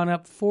prices had gone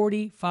up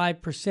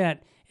 45%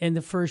 in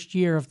the first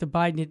year of the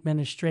Biden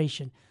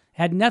administration.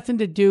 Had nothing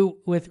to do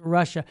with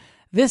Russia.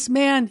 This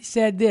man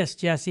said this,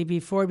 Jesse,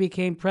 before he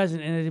became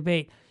president in a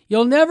debate.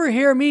 You'll never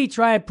hear me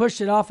try and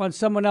push it off on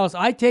someone else.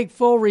 I take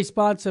full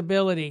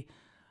responsibility.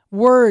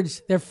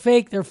 Words, they're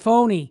fake, they're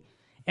phony.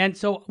 And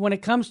so when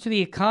it comes to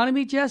the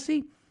economy,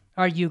 Jesse,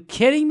 are you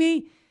kidding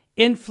me?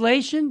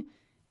 Inflation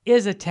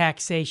is a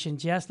taxation,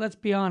 Jess. Let's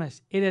be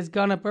honest. It has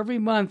gone up every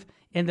month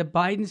in the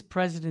Biden's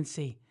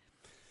presidency.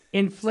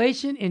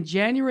 Inflation in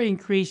January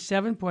increased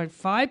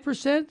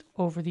 7.5%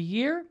 over the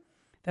year,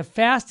 the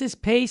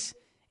fastest pace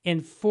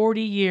in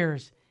 40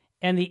 years,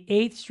 and the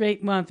 8th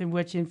straight month in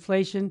which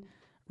inflation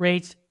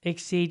rates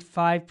exceed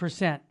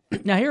 5%.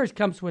 Now, here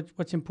comes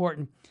what's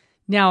important.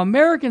 Now,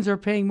 Americans are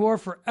paying more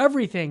for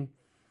everything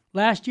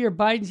Last year,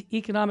 Biden's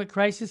economic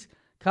crisis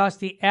cost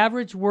the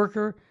average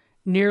worker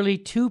nearly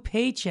 2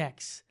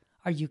 paychecks.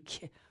 Are you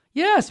kidding?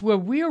 Yes, well,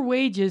 real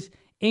wages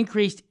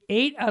increased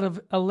 8 out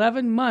of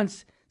 11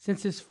 months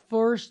since his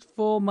first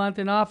full month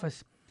in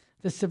office.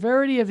 The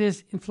severity of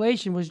his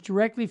inflation was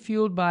directly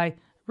fueled by,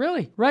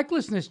 really,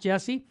 recklessness,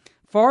 Jesse.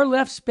 Far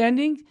left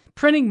spending,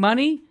 printing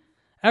money.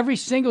 Every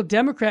single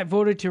Democrat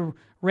voted to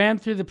ram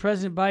through the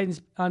President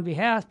Biden's on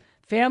behalf.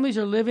 Families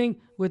are living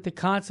with the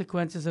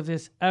consequences of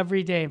this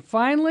every day. And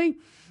finally,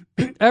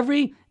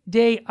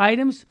 everyday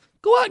items.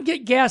 Go out and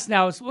get gas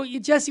now. Well,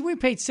 Jesse, we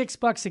paid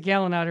 $6 a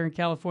gallon out here in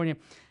California.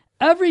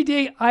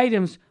 Everyday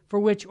items for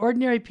which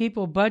ordinary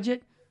people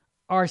budget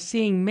are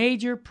seeing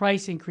major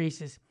price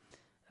increases.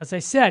 As I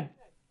said,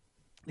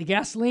 the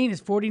gasoline is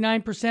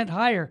 49%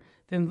 higher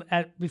than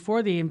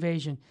before the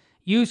invasion.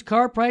 Used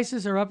car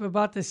prices are up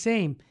about the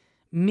same.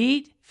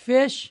 Meat,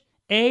 fish,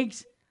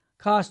 eggs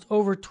cost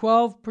over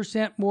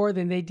 12% more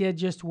than they did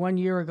just 1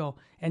 year ago.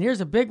 And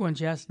here's a big one,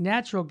 Jess.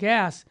 Natural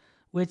gas,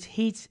 which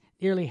heats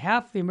nearly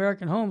half the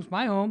American homes,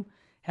 my home,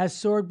 has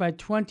soared by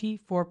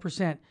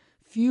 24%.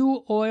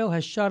 Fuel oil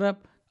has shot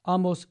up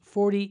almost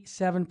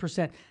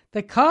 47%.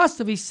 The cost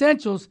of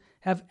essentials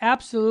have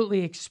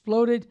absolutely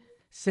exploded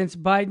since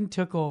Biden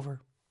took over.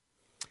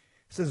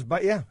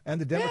 And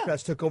the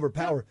Democrats took over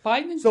power. Yeah,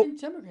 Biden and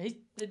Democrats,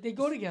 they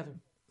go together.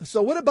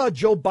 So what about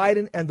Joe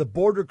Biden and the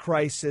border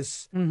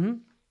crisis? Mm-hmm.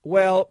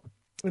 Well,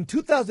 in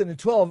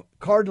 2012,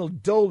 Cardinal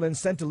Dolan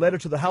sent a letter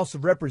to the House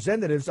of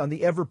Representatives on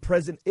the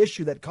ever-present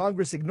issue that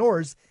Congress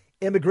ignores,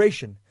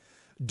 immigration.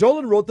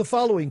 Dolan wrote the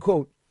following,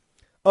 quote,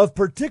 "Of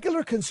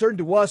particular concern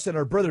to us and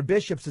our brother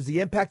bishops is the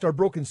impact our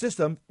broken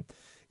system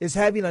is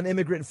having on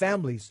immigrant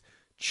families.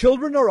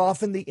 Children are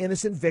often the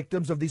innocent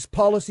victims of these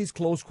policies,"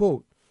 close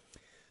quote.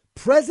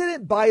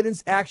 President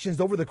Biden's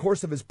actions over the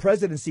course of his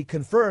presidency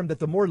confirmed that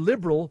the more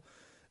liberal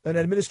an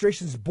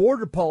administration's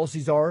border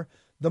policies are,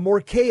 the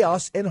more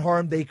chaos and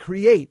harm they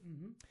create.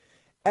 Mm-hmm.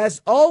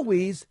 As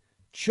always,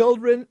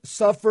 children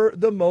suffer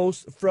the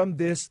most from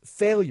this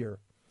failure.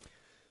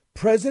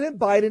 President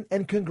Biden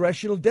and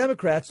congressional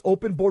Democrats'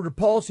 open border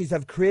policies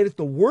have created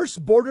the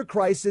worst border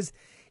crisis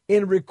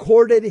in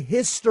recorded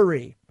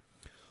history.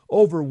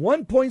 Over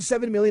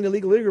 1.7 million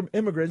illegal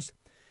immigrants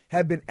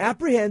have been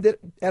apprehended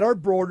at our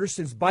border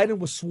since Biden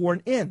was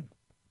sworn in.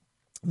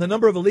 The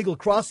number of illegal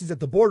crossings at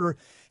the border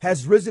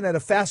has risen at a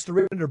faster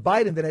rate under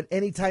Biden than at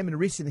any time in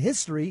recent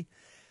history.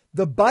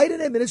 The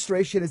Biden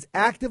administration is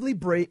actively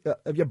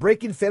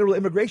breaking federal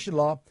immigration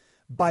law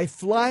by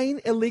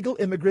flying illegal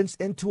immigrants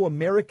into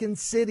American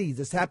cities.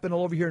 This happened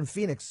all over here in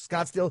Phoenix.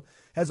 Scottsdale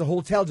has a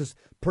hotel just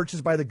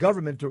purchased by the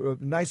government, a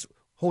nice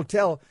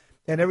hotel,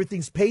 and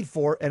everything's paid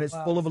for, and it's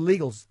full of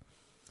illegals.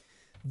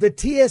 The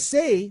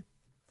TSA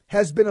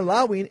has been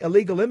allowing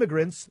illegal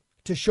immigrants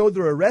to show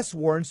their arrest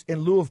warrants in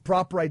lieu of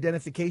proper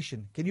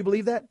identification. Can you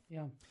believe that?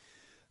 Yeah.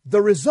 The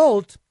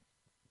result,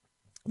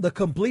 the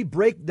complete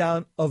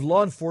breakdown of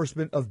law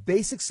enforcement of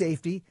basic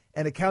safety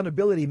and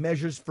accountability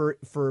measures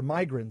for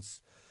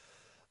migrants.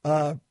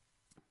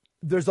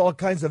 There's all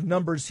kinds of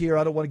numbers here.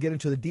 I don't want to get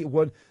into the deep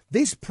one.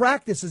 These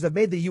practices have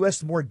made the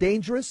U.S. more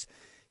dangerous.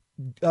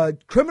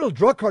 Criminal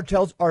drug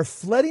cartels are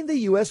flooding the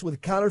U.S.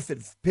 with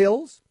counterfeit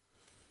pills.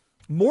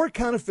 More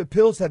counterfeit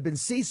pills have been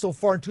seized so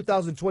far in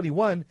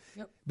 2021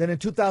 than in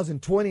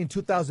 2020 and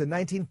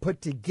 2019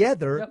 put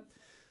together,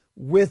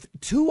 with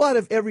 2 out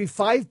of every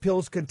 5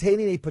 pills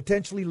containing a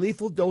potentially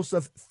lethal dose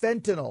of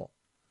fentanyl.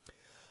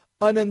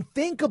 An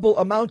unthinkable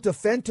amount of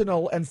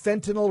fentanyl and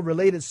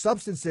fentanyl-related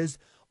substances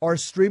are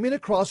streaming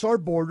across our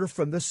border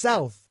from the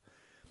south.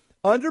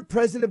 Under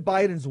President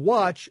Biden's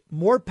watch,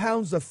 more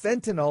pounds of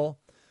fentanyl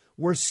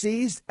were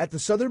seized at the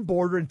southern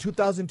border in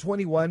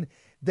 2021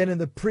 than in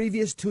the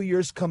previous 2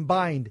 years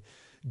combined.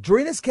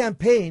 During his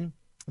campaign,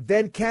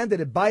 then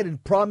candidate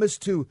Biden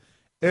promised to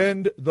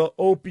end the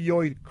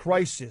opioid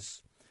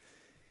crisis.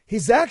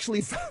 He's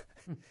actually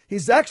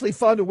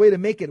found a way to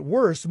make it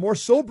worse. More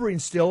sobering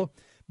still,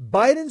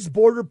 Biden's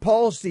border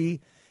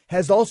policy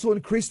has also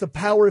increased the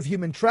power of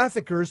human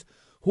traffickers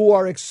who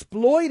are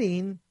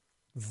exploiting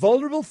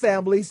vulnerable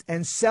families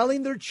and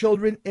selling their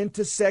children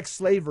into sex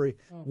slavery.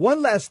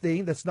 One last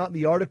thing that's not in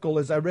the article,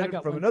 as I read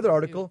it from another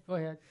article. Go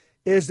ahead.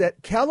 Is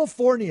that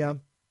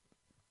California,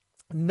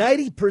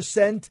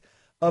 90%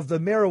 of the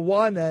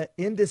marijuana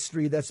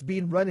industry that's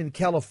being run in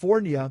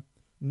California,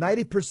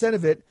 90%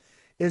 of it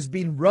is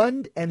being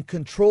run and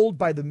controlled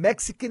by the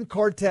Mexican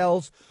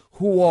cartels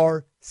who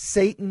are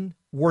Satan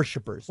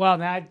worshipers. Well,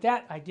 now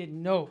that I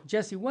didn't know.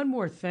 Jesse, one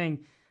more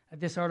thing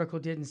this article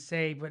didn't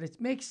say, but it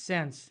makes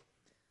sense.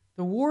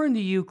 The war in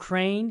the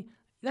Ukraine,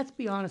 let's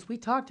be honest, we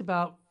talked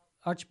about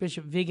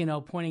Archbishop Vigano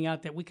pointing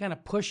out that we kind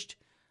of pushed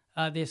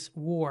this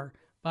war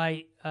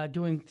by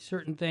doing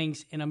certain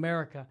things in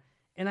America.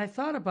 And I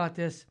thought about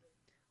this.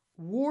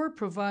 War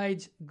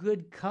provides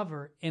good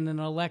cover in an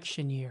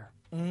election year.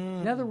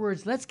 In other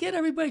words, let's get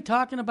everybody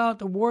talking about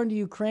the war in the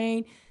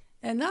Ukraine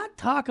and not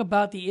talk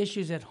about the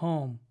issues at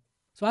home.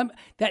 So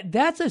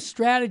that's a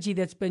strategy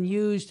that's been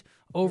used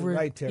over.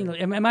 Right, Terry.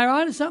 Am I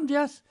on to something,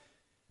 Jess?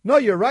 No,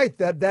 you're right.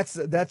 That's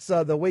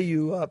the way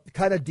you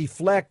kind of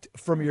deflect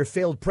from your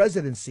failed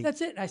presidency.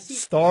 That's it. I see.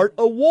 Start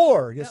a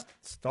war. Just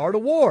start a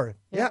war.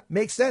 Yeah,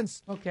 makes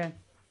sense. Okay.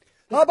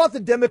 How about the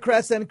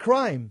Democrats and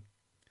crime?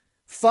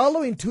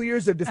 Following 2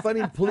 years of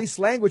defunding police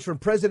language from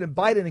President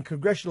Biden and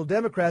congressional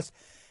Democrats,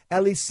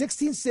 at least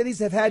 16 cities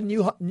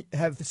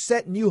have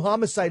set new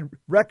homicide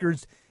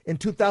records in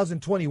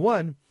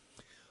 2021.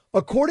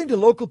 According to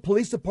local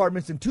police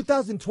departments, in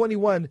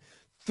 2021,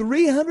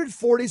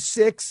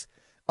 346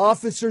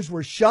 officers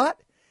were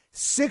shot,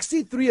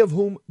 63 of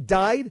whom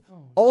died.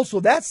 Also,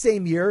 that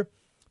same year,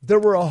 there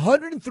were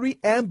 103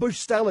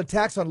 ambush-style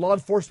attacks on law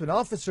enforcement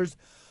officers,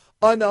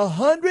 an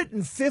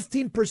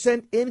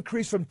 115%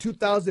 increase from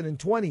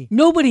 2020.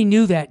 Nobody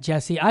knew that,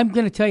 Jesse. I'm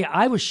going to tell you,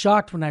 I was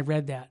shocked when I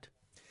read that.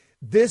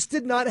 This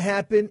did not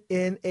happen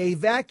in a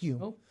vacuum.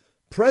 Oh.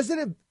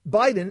 President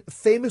Biden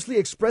famously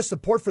expressed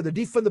support for the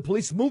defund the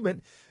police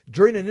movement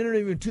during an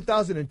interview in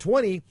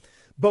 2020,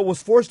 but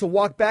was forced to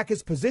walk back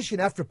his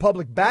position after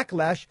public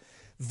backlash.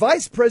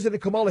 Vice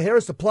President Kamala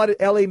Harris applauded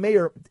L.A.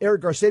 Mayor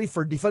Eric Garcetti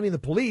for defunding the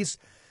police.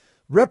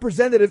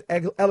 Representative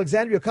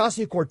Alexandria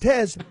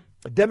Ocasio-Cortez,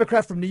 a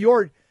Democrat from New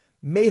York,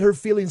 made her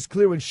feelings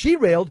clear when she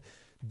railed,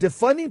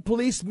 defunding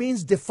police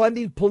means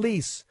defunding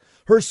police.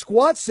 Her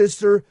squad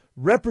sister,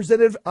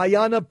 Representative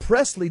Ayanna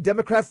Pressley,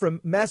 Democrat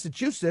from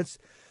Massachusetts,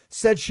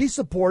 said she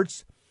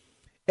supports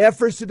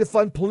efforts to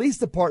defund police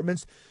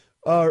departments.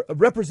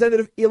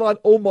 Representative Ilhan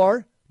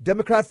Omar,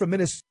 Democrat from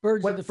Minnesota,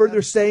 went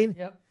further saying,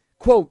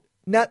 quote,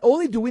 not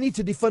only do we need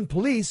to defund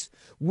police,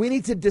 we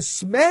need to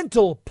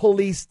dismantle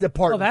police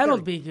departments. Oh,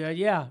 that'll be good,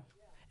 yeah.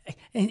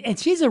 And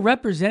she's a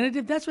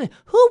representative. That's what.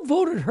 Who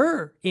voted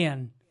her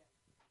in?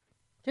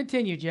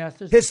 Continue, Jess.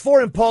 His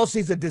foreign policy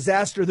is a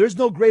disaster. There's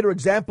no greater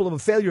example of a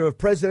failure of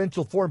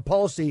presidential foreign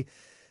policy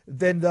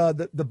than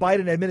the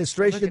Biden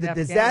administration.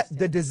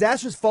 The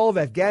disastrous fall of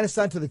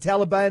Afghanistan to the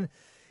Taliban,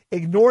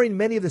 ignoring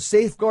many of the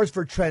safeguards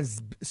for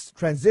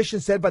transition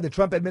set by the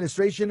Trump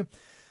administration.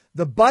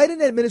 The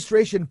Biden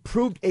administration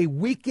proved a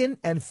weakened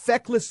and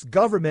feckless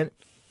government.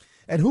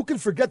 And who can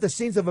forget the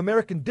scenes of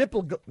American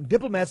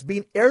diplomats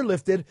being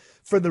airlifted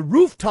from the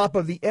rooftop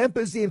of the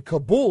embassy in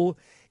Kabul?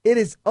 It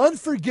is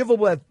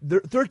unforgivable that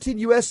 13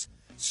 U.S.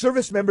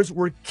 service members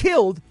were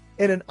killed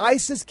in an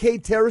ISIS-K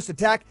terrorist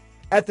attack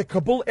at the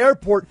Kabul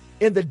airport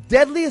in the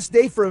deadliest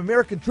day for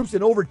American troops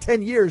in over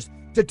 10 years.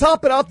 To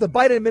top it off, the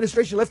Biden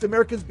administration left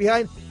Americans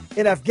behind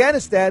in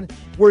Afghanistan,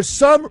 where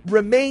some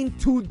remain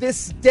to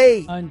this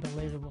day.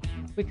 Unbelievable.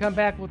 When we come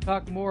back, we'll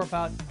talk more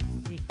about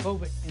the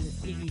COVID and the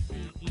CDC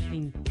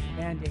easing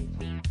mandate.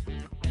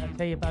 I'll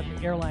tell you about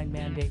the airline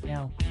mandate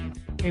now.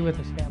 Stay with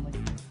us, family.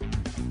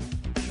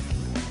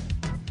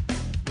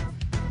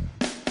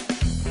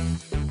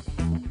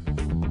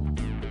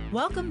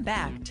 Welcome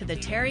back to the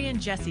Terry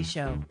and Jesse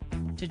Show.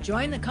 To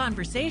join the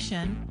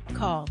conversation,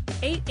 call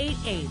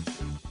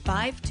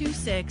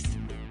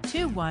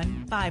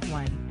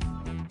 888-526-2151.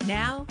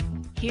 Now,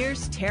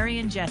 here's Terry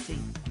and Jesse.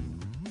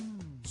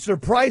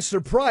 Surprise,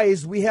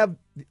 surprise, we have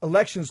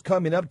elections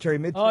coming up, Terry.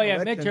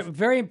 Midterm,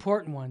 very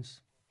important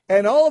ones.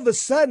 And all of a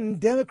sudden,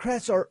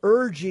 Democrats are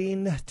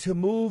urging to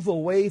move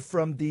away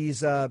from these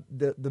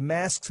the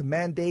masks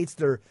mandates.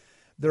 They're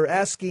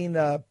asking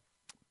the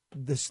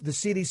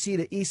CDC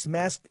to ease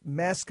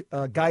mask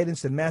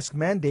guidance and mask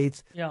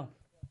mandates. Yeah,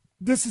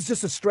 this is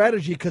just a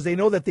strategy because they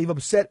know that they've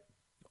upset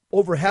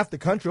over half the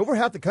country. Over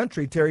half the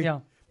country, Terry.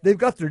 Yeah. They've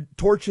got their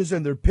torches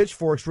and their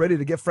pitchforks ready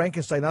to get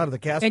Frankenstein out of the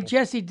castle. And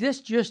Jesse, this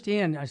just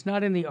in, it's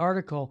not in the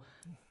article.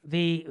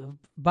 The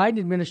Biden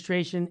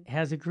administration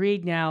has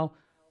agreed now.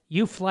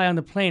 You fly on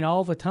the plane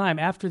all the time.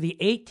 After the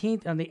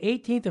 18th, on the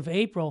 18th of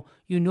April,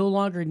 you no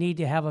longer need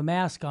to have a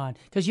mask on.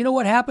 Because you know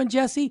what happened,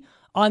 Jesse?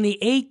 On the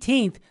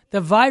 18th,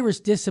 the virus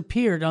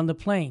disappeared on the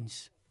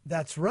planes.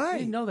 That's right. You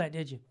didn't know that,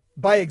 did you?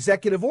 By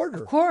executive order.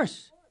 Of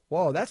course.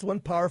 Whoa, that's one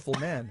powerful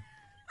man.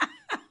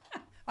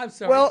 I'm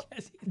sorry. Well,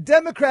 Jesse.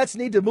 Democrats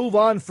need to move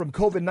on from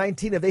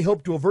COVID-19 if they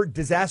hope to avert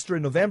disaster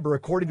in November,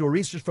 according to a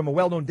research from a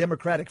well-known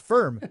Democratic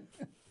firm.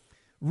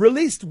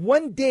 Released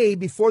one day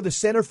before the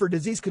Center for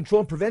Disease Control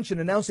and Prevention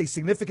announced a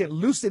significant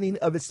loosening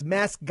of its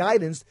mask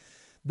guidance,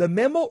 the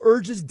memo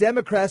urges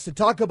Democrats to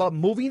talk about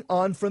moving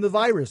on from the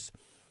virus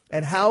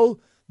and how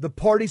the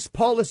party's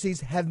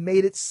policies have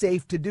made it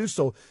safe to do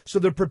so. So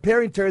they're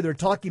preparing, Terry, their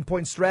talking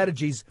point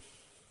strategies.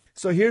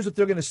 So here's what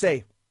they're going to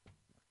say.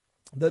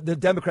 The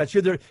Democrats,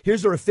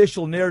 here's their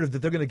official narrative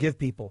that they're going to give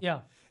people.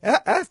 Yeah.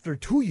 After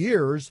 2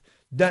 years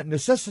that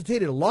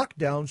necessitated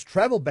lockdowns,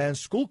 travel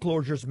bans, school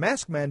closures,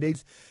 mask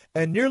mandates,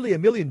 and nearly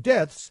 1 million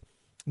deaths,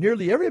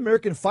 nearly every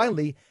American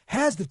finally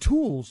has the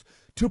tools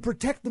to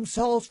protect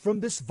themselves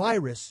from this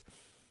virus.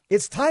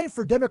 It's time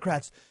for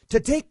Democrats to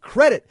take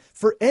credit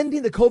for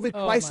ending the COVID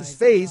crisis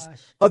phase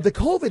of the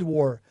COVID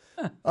war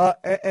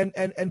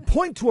and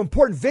point to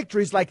important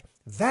victories like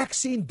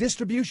vaccine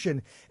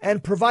distribution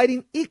and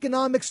providing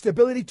economic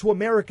stability to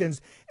Americans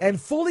and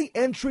fully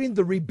entering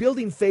the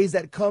rebuilding phase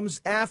that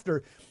comes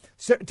after.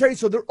 Terry,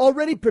 so they're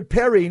already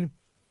preparing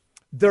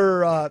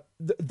their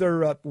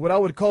what I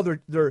would call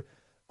their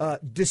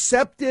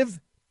deceptive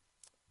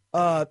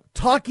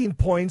talking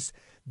points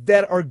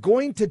that are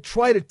going to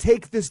try to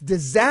take this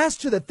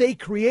disaster that they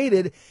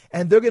created,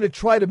 and they're going to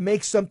try to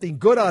make something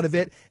good out of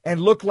it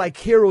and look like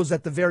heroes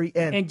at the very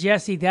end. And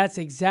Jesse, that's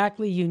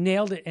exactly, you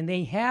nailed it. And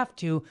they have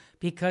to,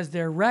 because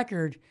their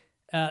record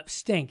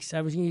stinks.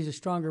 I was going to use a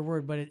stronger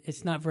word, but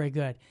it's not very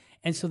good.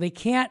 And so they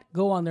can't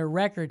go on their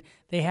record.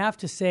 They have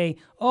to say,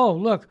 oh,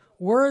 look,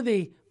 we're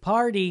the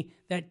party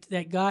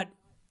that got,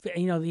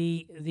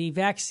 the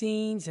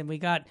vaccines, and we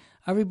got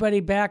everybody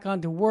back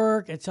onto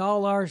work. It's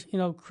all our,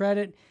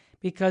 credit.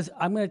 Because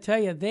I'm going to tell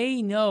you,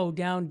 they know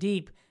down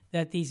deep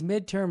that these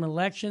midterm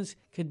elections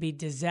could be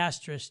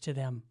disastrous to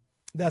them.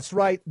 That's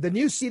right. The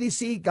new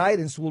CDC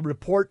guidance will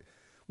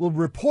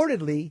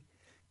reportedly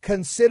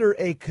consider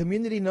a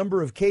community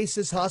number of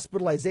cases,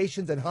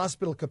 hospitalizations, and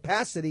hospital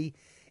capacity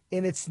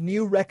in its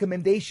new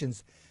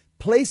recommendations,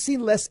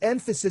 placing less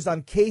emphasis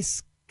on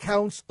case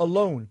counts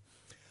alone.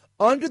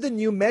 Under the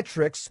new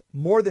metrics,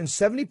 more than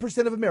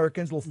 70% of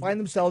Americans will find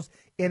themselves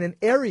in an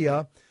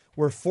area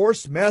where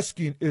forced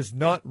masking is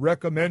not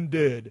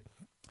recommended.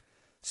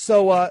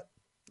 So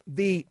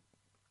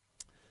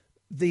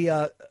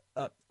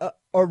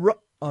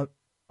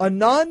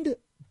Anand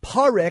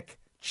Parekh,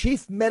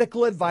 chief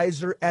medical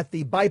advisor at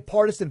the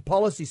Bipartisan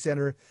Policy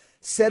Center,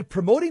 said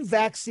promoting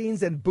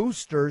vaccines and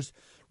boosters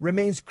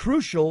remains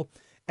crucial,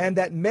 and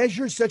that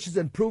measures such as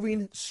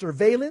improving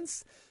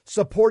surveillance,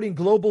 supporting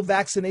global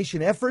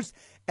vaccination efforts,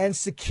 and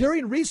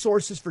securing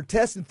resources for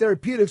tests and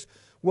therapeutics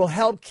will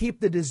help keep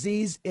the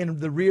disease in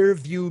the rear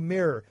view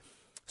mirror.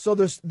 So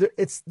they're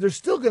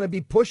still going to be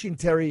pushing,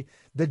 Terry,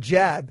 the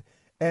jab.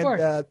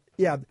 And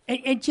yeah.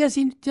 And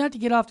Jesse, not to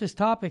get off this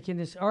topic in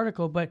this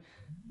article, but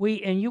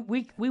we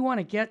want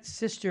to get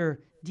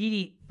Sister Dee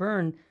Dee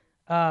Byrne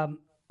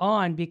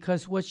on,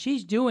 because what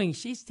she's doing,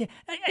 and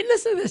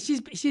listen to this,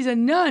 she's a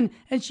nun,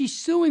 and she's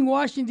suing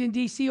Washington,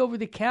 D.C. over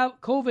the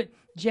COVID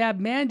jab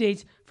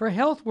mandates for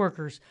health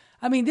workers.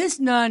 I mean, this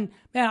nun,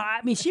 man,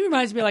 she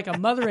reminds me like a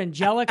Mother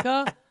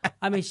Angelica.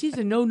 I mean, she's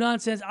a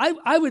no-nonsense.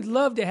 I would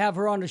love to have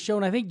her on the show,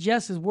 and I think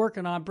Jess is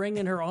working on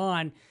bringing her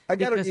on. I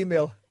got her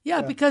email.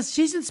 Yeah, because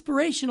she's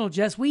inspirational,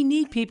 Jess. We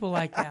need people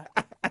like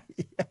that.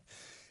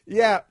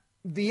 Yeah.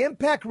 The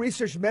Impact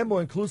Research Memo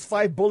includes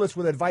 5 bullets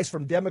with advice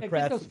from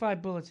Democrats. Get those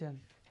 5 bullets in.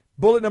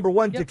 Bullet number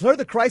 1, declare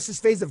the crisis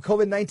phase of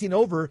COVID-19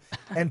 over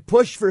and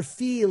push for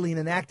feeling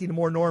and acting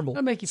more normal.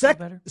 That'll make you feel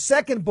better.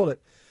 Second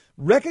bullet,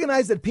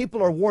 recognize that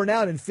people are worn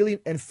out and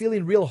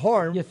feeling real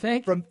harm you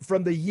think?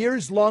 from the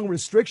years-long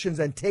restrictions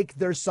and take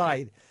their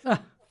side.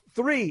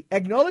 3,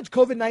 acknowledge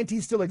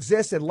COVID-19 still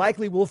exists and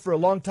likely will for a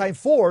long time.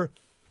 4,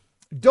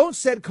 don't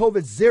set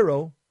COVID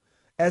zero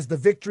as the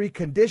victory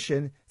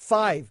condition.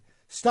 5,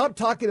 stop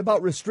talking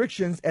about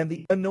restrictions and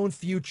the unknown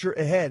future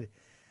ahead.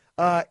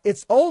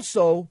 It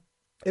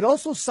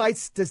also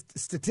cites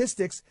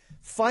statistics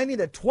finding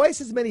that twice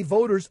as many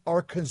voters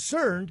are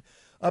concerned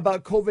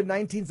about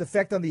COVID-19's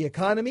effect on the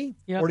economy,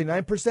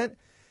 49%,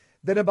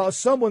 than about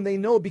someone they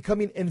know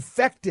becoming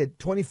infected,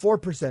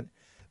 24%.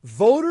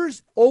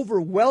 Voters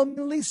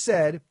overwhelmingly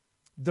said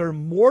they're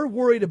more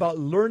worried about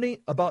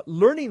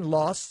learning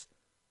loss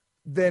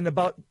than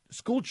about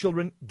school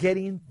children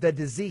getting the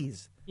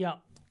disease. Yeah,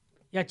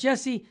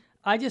 Jesse,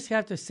 I just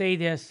have to say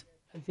this.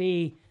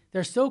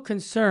 They're so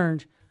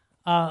concerned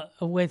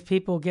with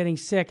people getting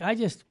sick.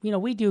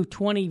 We do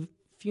 20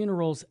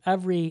 funerals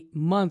every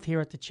month here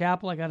at the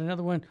chapel. I got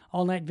another one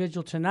all-night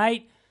vigil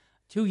tonight,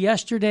 2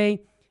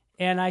 yesterday,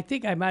 and I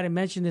think I might have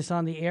mentioned this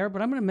on the air,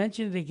 but I'm going to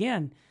mention it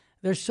again.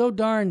 They're so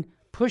darn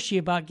pushy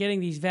about getting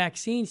these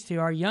vaccines to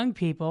our young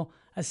people.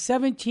 A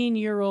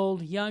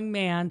 17-year-old young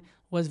man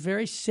was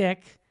very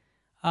sick.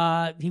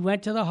 He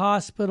went to the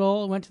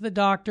hospital, went to the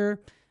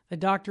doctor. The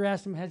doctor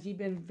asked him, has he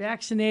been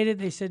vaccinated?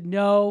 They said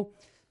no.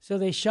 So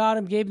they shot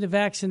him, gave him the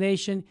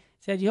vaccination,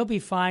 said, you'll be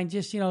fine.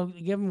 Just,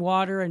 give him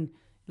water and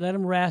let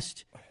him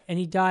rest. And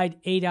he died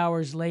 8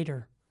 hours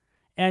later.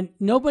 And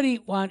nobody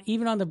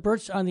even on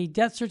the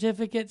death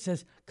certificate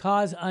says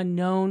cause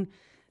unknown.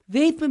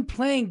 They've been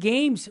playing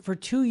games for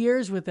 2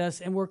 years with us,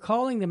 and we're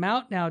calling them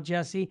out now,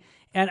 Jesse.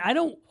 And I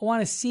don't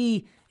want to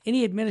see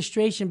any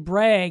administration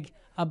brag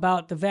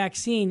about the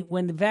vaccine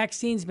when the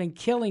vaccine's been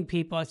killing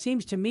people. It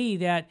seems to me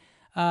that,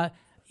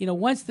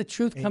 once the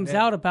truth comes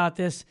out about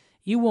this,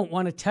 you won't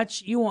want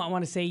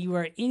to say you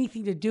are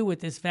anything to do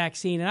with this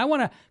vaccine. And I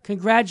want to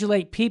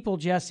congratulate people,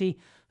 Jesse,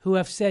 who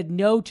have said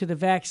no to the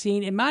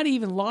vaccine and might have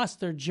even lost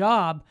their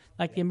job,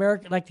 like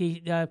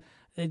the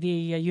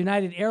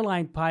United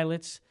Airline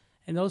pilots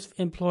and those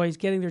employees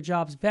getting their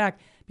jobs back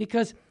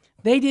because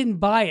they didn't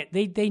buy it.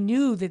 They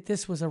knew that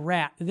this was a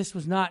rat. This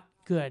was not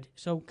good.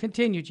 So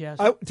continue, Jess.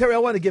 Terry, I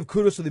want to give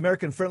kudos to the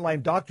American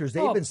frontline doctors.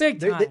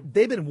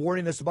 They've been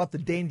warning us about the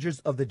dangers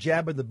of the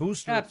jab and the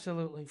booster.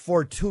 Absolutely.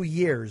 For 2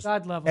 years.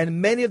 God love them.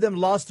 And many of them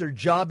lost their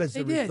job as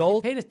a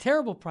result. They paid a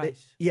terrible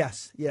price.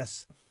 Yes.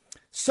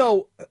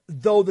 So,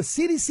 though the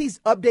CDC's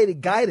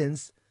updated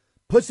guidance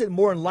puts it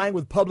more in line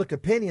with public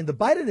opinion, the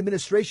Biden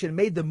administration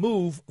made the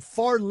move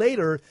far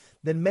later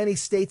than many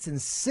states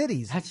and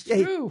cities. That's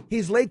true.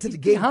 He's late to the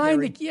game.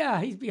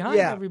 He's behind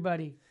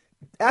everybody.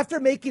 After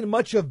making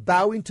much of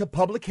bowing to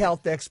public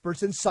health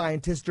experts and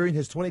scientists during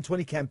his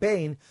 2020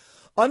 campaign,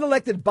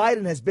 unelected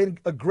Biden has been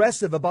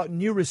aggressive about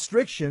new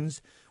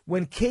restrictions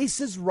when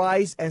cases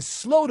rise and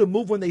slow to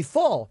move when they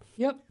fall.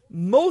 Yep.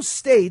 Most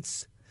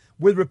states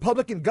with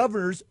Republican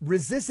governors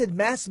resisted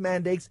mask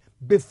mandates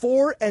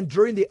before and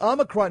during the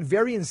Omicron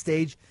variant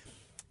stage,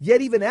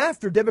 yet even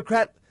after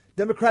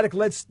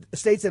Democratic-led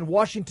states and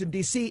Washington,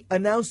 D.C.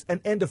 announced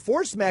an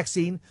end-of-force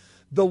vaccine,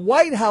 the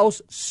White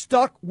House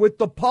stuck with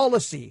the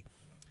policy.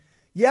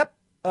 Yep,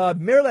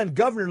 Maryland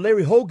Governor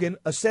Larry Hogan,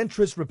 a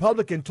centrist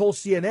Republican, told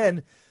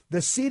CNN the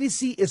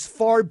CDC is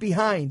far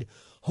behind.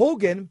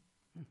 Hogan,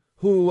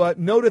 who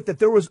noted that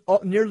there was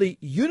nearly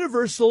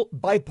universal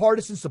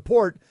bipartisan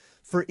support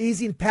for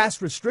easing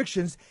past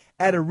restrictions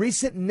at a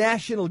recent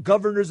National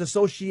Governors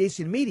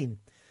Association meeting.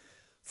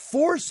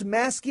 Forced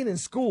masking in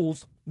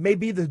schools may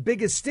be the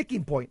biggest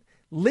sticking point.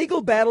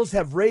 Legal battles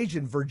have raged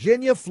in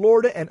Virginia,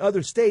 Florida, and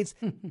other states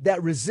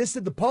that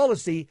resisted the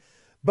policy,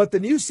 but the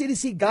new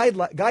CDC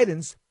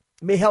guidance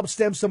may help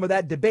stem some of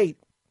that debate.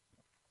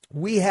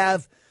 We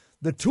have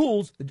the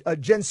tools,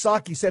 Jen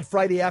Psaki said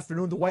Friday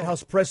afternoon, the White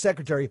House press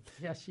secretary,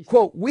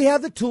 quote, "We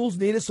have the tools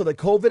needed so that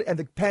COVID and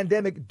the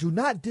pandemic do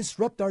not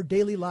disrupt our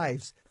daily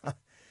lives."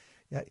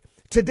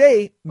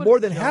 Today,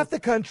 more than half the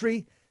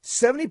country,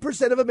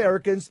 70% of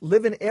Americans,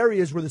 live in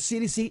areas where the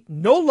CDC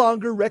no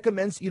longer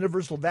recommends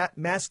universal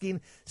masking,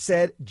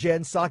 said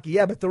Jen Psaki.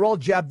 Yeah, but they're all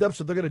jabbed up,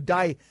 so they're going to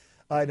die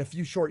in a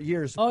few short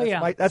years.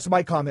 That's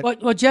my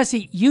comment. Well,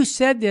 Jesse, you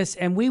said this,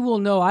 and we will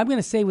know, I'm going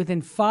to say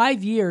within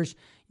 5 years,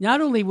 not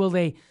only will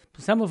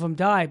some of them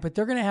die, but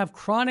they're going to have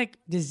chronic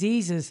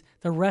diseases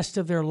the rest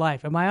of their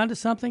life. Am I onto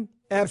something?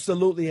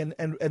 Absolutely, and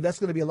that's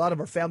going to be a lot of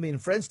our family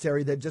and friends,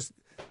 Terry, that just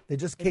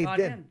caved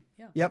in.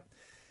 Yeah. Yep.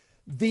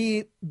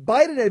 The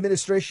Biden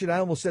administration, I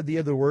almost said the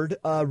other word,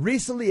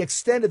 recently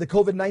extended the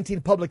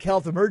COVID-19 public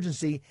health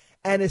emergency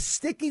and is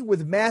sticking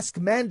with mask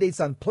mandates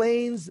on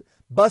planes,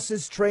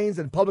 buses, trains,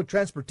 and public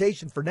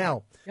transportation for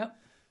now. Yep.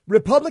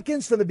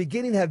 Republicans from the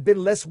beginning have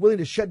been less willing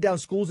to shut down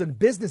schools and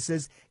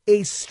businesses,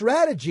 a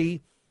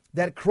strategy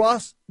that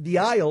crossed the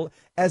aisle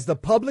as the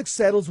public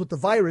settles with the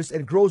virus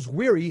and grows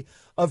weary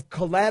of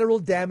collateral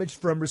damage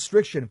from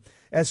restriction.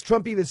 As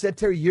Trump even said,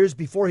 Terry, years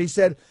before, he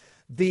said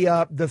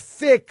the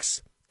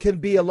fix can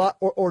be a lot,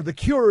 or the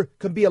cure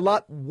can be a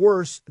lot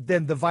worse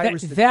than the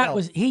virus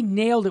itself. He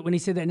nailed it when he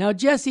said that. Now,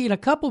 Jesse, in a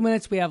couple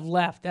minutes we have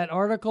left, that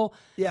article.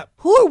 Yeah.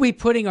 Who are we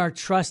putting our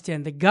trust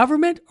in, the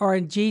government or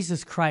in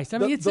Jesus Christ? I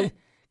mean,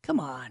 come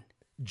on.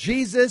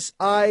 Jesus,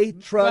 I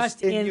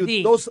trust in you.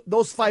 Thee.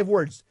 Those 5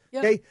 words.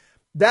 Yep. Okay.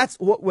 That's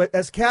what,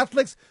 as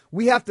Catholics,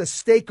 we have to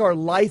stake our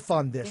life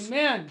on this.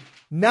 Amen.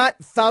 Not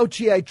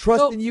Fauci, I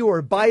trust in you,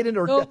 or Biden,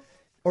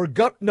 or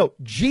God. No,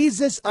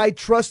 Jesus, I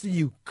trust in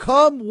you.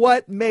 Come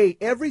what may.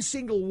 Every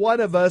single one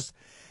of us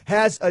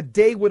has a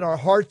day when our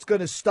heart's going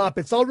to stop.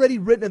 It's already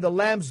written in the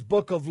Lamb's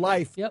book of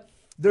life. Yep.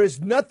 There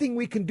is nothing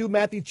we can do,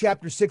 Matthew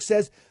chapter 6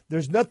 says.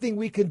 There's nothing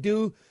we can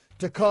do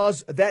to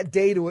cause that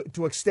day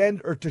to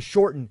extend or to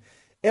shorten.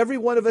 Every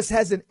one of us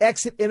has an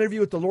exit interview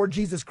with the Lord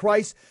Jesus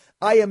Christ.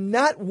 I am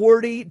not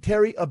worried,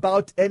 Terry,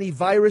 about any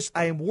virus.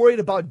 I am worried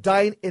about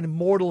dying in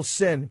mortal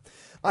sin.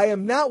 I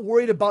am not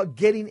worried about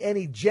getting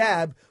any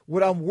jab.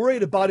 What I'm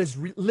worried about is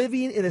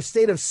living in a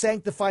state of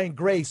sanctifying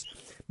grace,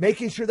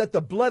 making sure that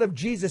the blood of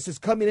Jesus is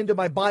coming into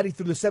my body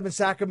through the 7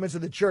 sacraments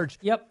of the church.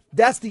 Yep.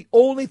 That's the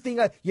only thing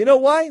you know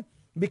why?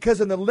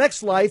 Because in the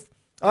next life,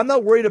 I'm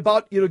not worried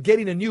about,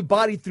 getting a new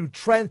body through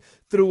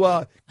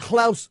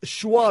Klaus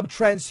Schwab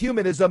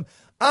transhumanism.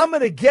 I'm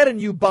going to get a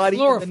new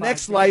body in the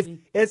next life.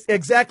 It's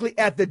exactly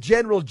at the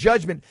general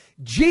judgment.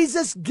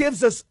 Jesus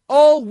gives us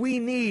all we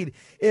need.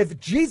 If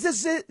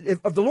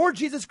the Lord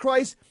Jesus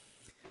Christ,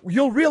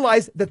 you'll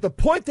realize that the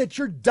point that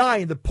you're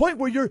dying, the point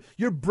where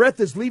your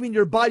breath is leaving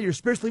your body, your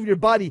spirit's leaving your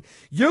body,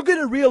 you're going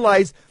to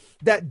realize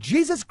that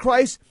Jesus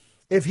Christ,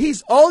 if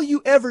he's all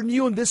you ever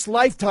knew in this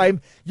lifetime,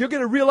 you're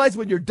going to realize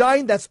when you're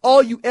dying, that's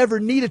all you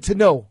ever needed to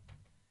know.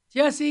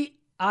 Jesse,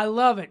 I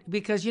love it,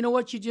 because you know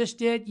what you just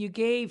did? You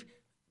gave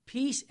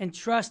peace and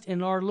trust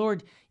in our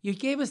Lord. You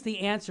gave us the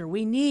answer.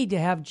 We need to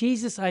have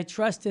Jesus, I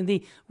trust in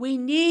thee. We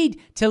need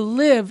to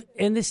live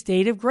in the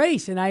state of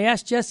grace. And I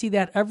ask Jesse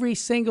that every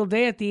single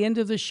day at the end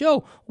of the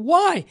show.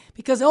 Why?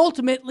 Because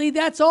ultimately,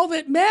 that's all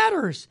that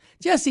matters.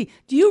 Jesse,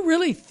 do you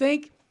really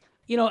think,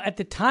 at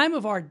the time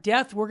of our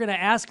death, we're going to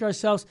ask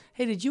ourselves,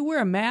 hey, did you wear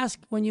a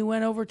mask when you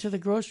went over to the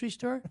grocery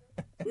store?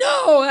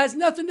 No, it has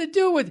nothing to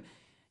do with.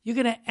 You're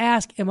going to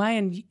ask, am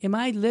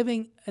I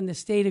living in the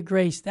state of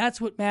grace? That's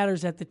what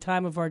matters at the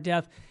time of our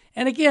death.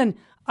 And again,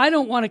 I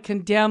don't want to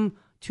condemn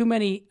too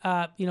many,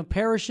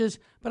 parishes,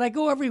 but I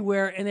go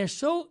everywhere and they're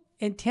so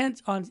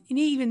intense on, and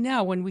even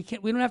now when we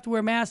don't have to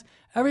wear masks,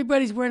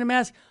 everybody's wearing a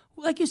mask.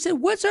 Like you said,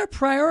 what's our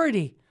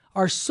priority?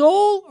 Our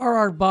soul or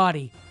our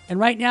body? And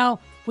right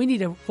now, we need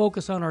to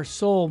focus on our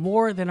soul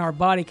more than our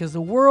body, because the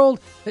world,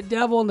 the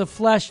devil, and the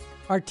flesh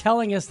are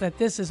telling us that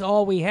this is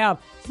all we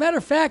have. As a matter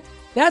of fact,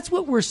 that's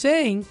what we're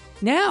saying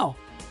now.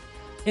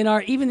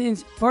 even in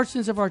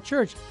portions of our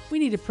church, we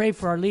need to pray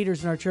for our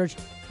leaders in our church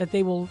that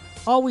they will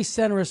always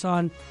center us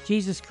on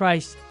Jesus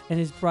Christ and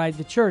his bride,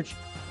 the church.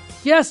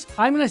 Yes,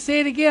 I'm going to say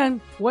it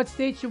again. What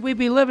state should we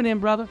be living in,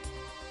 brother?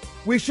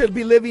 We should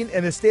be living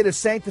in a state of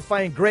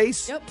sanctifying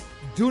grace. Yep.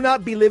 Do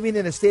not be living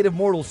in a state of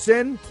mortal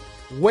sin.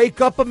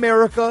 Wake up,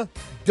 America.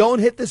 Don't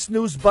hit the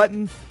snooze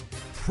button.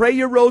 Pray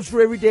your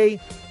rosary every day.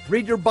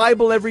 Read your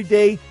Bible every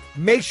day.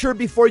 Make sure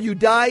before you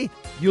die,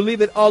 you leave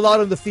it all out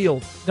on the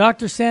field.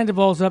 Dr.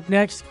 Sandoval's up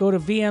next. Go to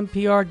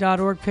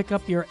vmpr.org. Pick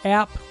up your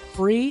app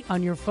free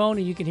on your phone,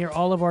 and you can hear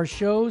all of our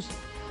shows.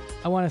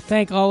 I want to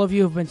thank all of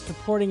you who have been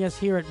supporting us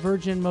here at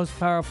Virgin Most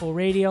Powerful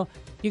Radio.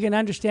 You can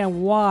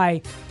understand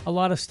why a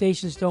lot of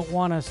stations don't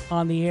want us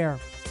on the air.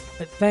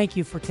 But thank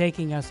you for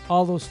taking us.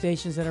 All those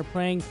stations that are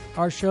playing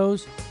our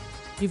shows,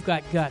 you've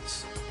got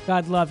guts.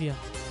 God love you.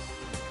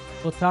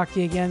 We'll talk to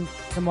you again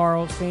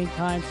tomorrow, same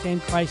time, same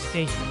Christ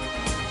station.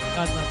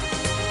 God love you.